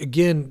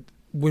again,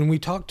 when we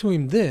talked to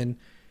him then,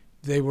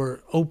 they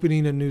were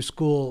opening a new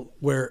school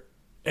where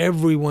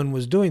everyone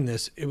was doing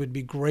this, it would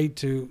be great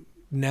to,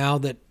 now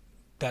that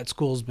that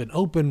school's been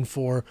open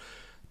for,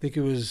 I think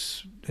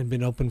had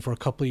been open for a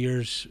couple of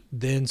years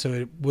then, so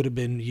it would have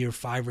been year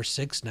 5 or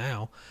 6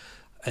 now,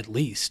 at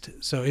least.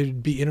 So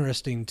it'd be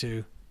interesting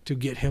to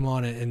get him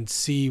on it and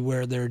see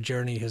where their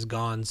journey has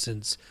gone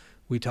since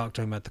we talked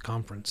to him at the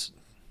conference.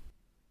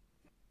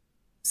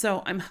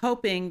 So I'm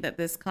hoping that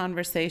this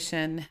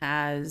conversation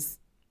has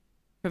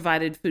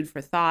provided food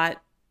for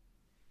thought,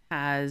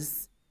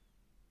 has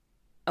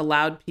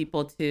allowed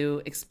people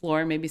to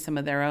explore maybe some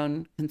of their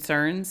own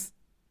concerns.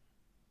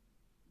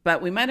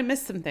 But we might have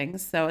missed some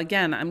things. So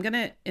again, I'm going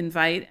to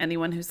invite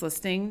anyone who's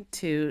listening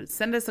to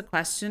send us a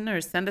question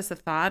or send us a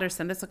thought or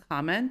send us a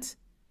comment.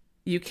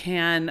 You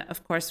can,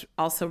 of course,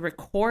 also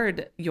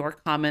record your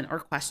comment or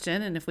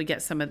question. And if we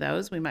get some of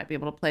those, we might be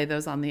able to play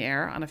those on the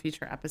air on a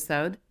future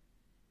episode.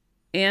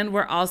 And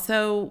we're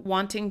also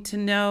wanting to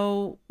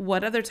know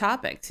what other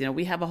topics.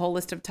 We have a whole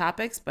list of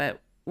topics,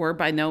 but we're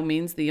by no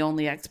means the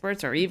only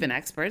experts or even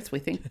experts. We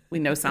think we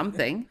know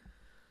something.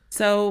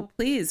 So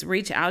please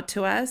reach out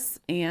to us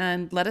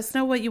and let us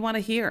know what you want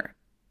to hear.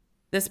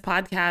 This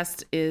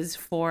podcast is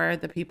for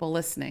the people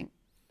listening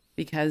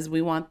because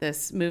we want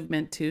this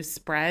movement to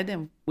spread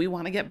and we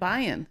want to get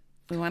buy-in.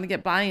 We want to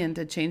get buy-in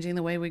to changing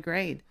the way we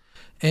grade.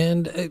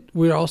 And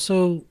we're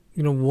also,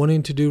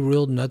 wanting to do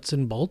real nuts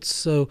and bolts.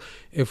 So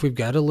if we've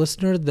got a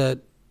listener that,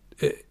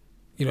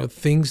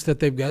 thinks that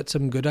they've got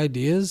some good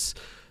ideas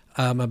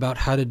about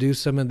how to do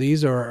some of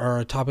these or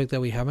a topic that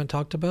we haven't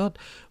talked about,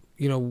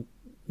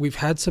 we've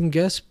had some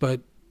guests, but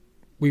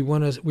we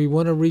want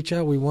to reach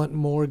out. We want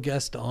more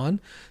guests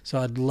on. So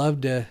I'd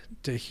love to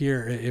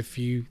hear if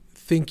you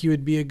think you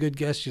would be a good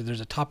guest. If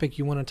there's a topic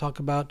you want to talk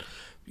about,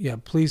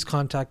 please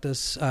contact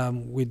us.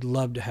 We'd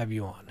love to have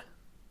you on.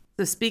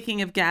 So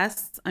speaking of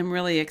guests, I'm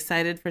really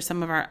excited for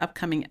some of our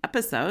upcoming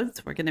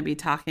episodes. We're going to be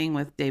talking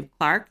with Dave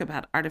Clark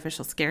about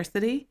artificial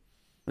scarcity.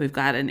 We've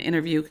got an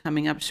interview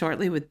coming up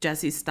shortly with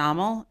Jesse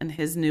Stommel and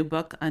his new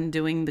book,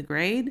 Undoing the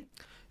Grade.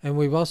 And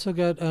we've also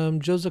got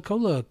Joe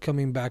Zacola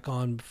coming back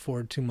on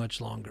for Too Much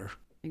Longer.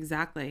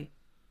 Exactly.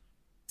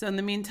 So in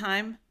the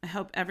meantime, I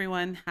hope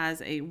everyone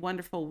has a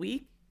wonderful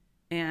week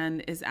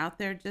and is out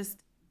there just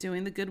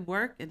doing the good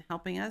work and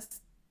helping us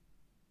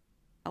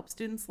help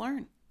students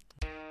learn.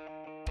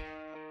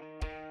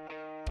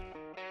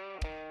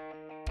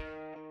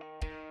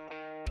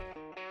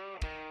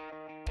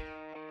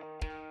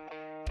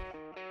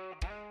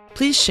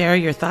 Please share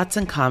your thoughts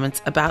and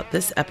comments about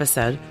this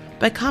episode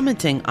by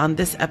commenting on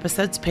this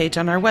episode's page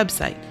on our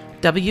website,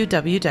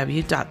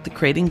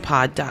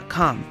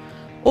 www.thegradingpod.com,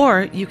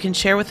 or you can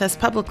share with us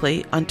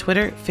publicly on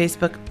Twitter,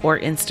 Facebook, or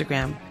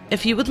Instagram.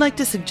 If you would like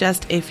to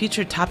suggest a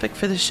future topic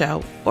for the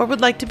show or would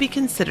like to be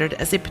considered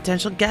as a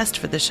potential guest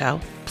for the show,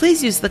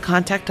 please use the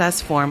Contact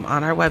Us form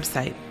on our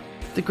website.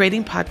 The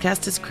Grading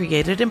Podcast is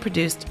created and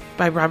produced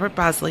by Robert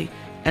Bosley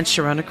and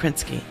Sharona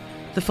Krinsky.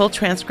 The full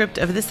transcript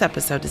of this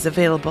episode is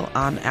available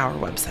on our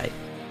website.